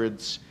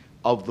records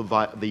of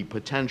the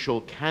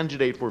potential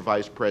candidate for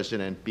vice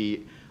president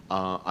be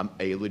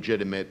a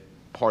legitimate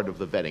part of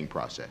the vetting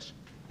process?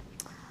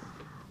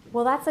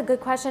 Well, that's a good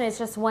question. It's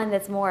just one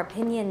that's more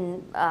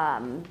opinion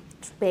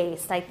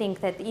based. I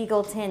think that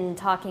Eagleton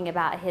talking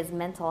about his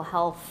mental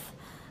health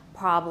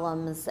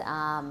problems,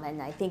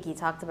 and I think he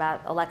talked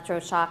about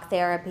electroshock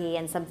therapy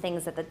and some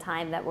things at the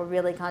time that were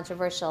really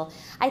controversial,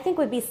 I think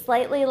would be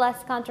slightly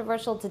less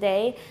controversial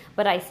today,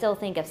 but I still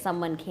think if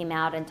someone came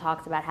out and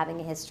talked about having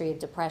a history of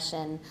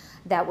depression,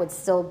 that would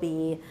still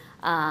be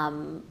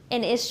an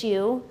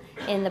issue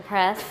in the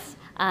press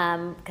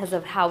because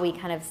of how we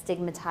kind of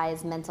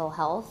stigmatize mental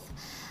health.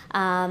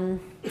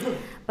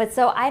 But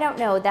so I don't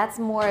know, that's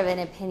more of an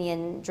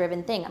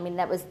opinion-driven thing. I mean,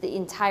 that was the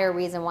entire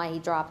reason why he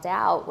dropped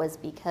out, was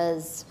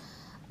because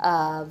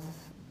of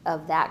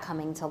that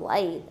coming to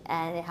light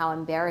and how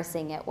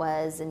embarrassing it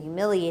was and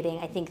humiliating.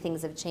 I think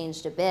things have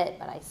changed a bit,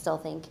 but I still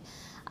think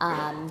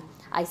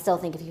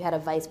if you had a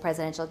vice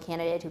presidential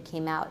candidate who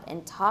came out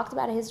and talked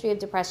about a history of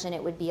depression,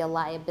 it would be a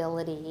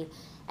liability,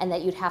 and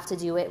that you'd have to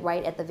do it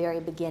right at the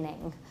very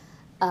beginning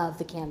of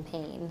the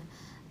campaign.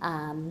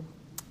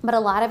 But a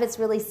lot of it's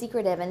really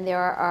secretive, and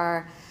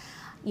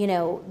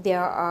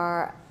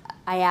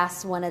I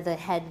asked one of the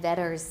head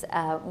vetters,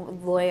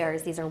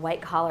 lawyers, these are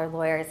white-collar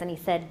lawyers, and he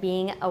said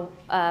being a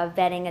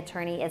vetting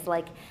attorney is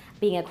like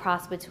being a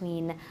cross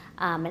between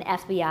an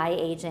FBI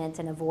agent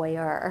and a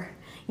voyeur.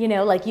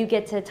 Like you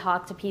get to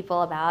talk to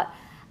people about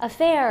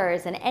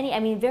affairs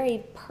and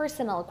very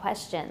personal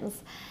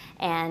questions.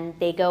 And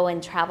they go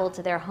and travel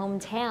to their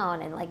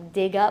hometown and like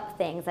dig up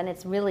things, and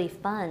it's really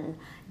fun.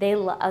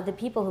 The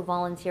people who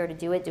volunteer to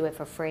do it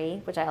for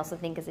free, which I also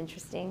think is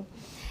interesting.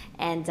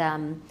 And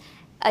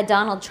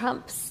Donald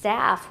Trump's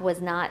staff was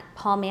not,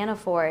 Paul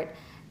Manafort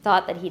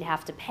thought that he'd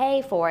have to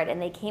pay for it,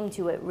 and they came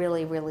to it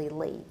really, really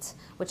late,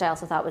 which I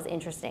also thought was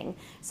interesting.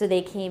 So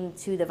they came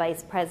to the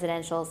vice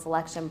presidential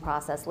selection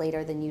process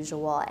later than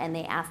usual, and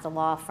they asked a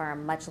law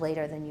firm much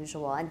later than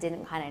usual and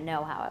didn't kind of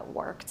know how it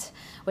worked,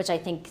 which I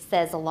think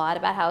says a lot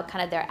about how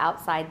kind of they're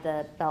outside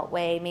the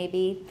beltway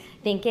maybe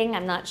thinking,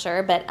 I'm not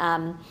sure. But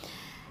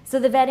so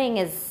the vetting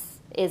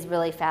is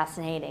really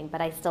fascinating,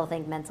 but I still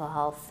think mental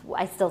health,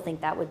 I still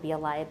think that would be a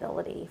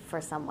liability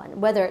for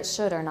someone. Whether it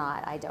should or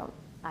not, I don't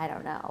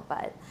know,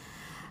 but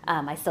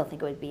I still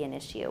think it would be an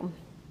issue.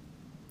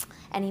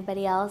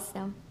 Anybody else?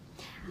 No?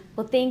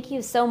 Well, thank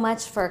you so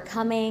much for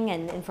coming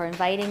and for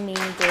inviting me,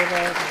 David.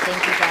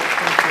 Thank you guys.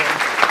 Thank you.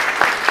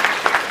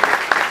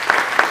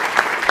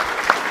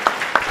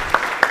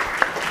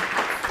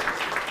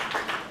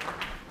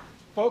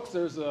 Folks,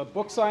 there's a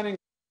book signing.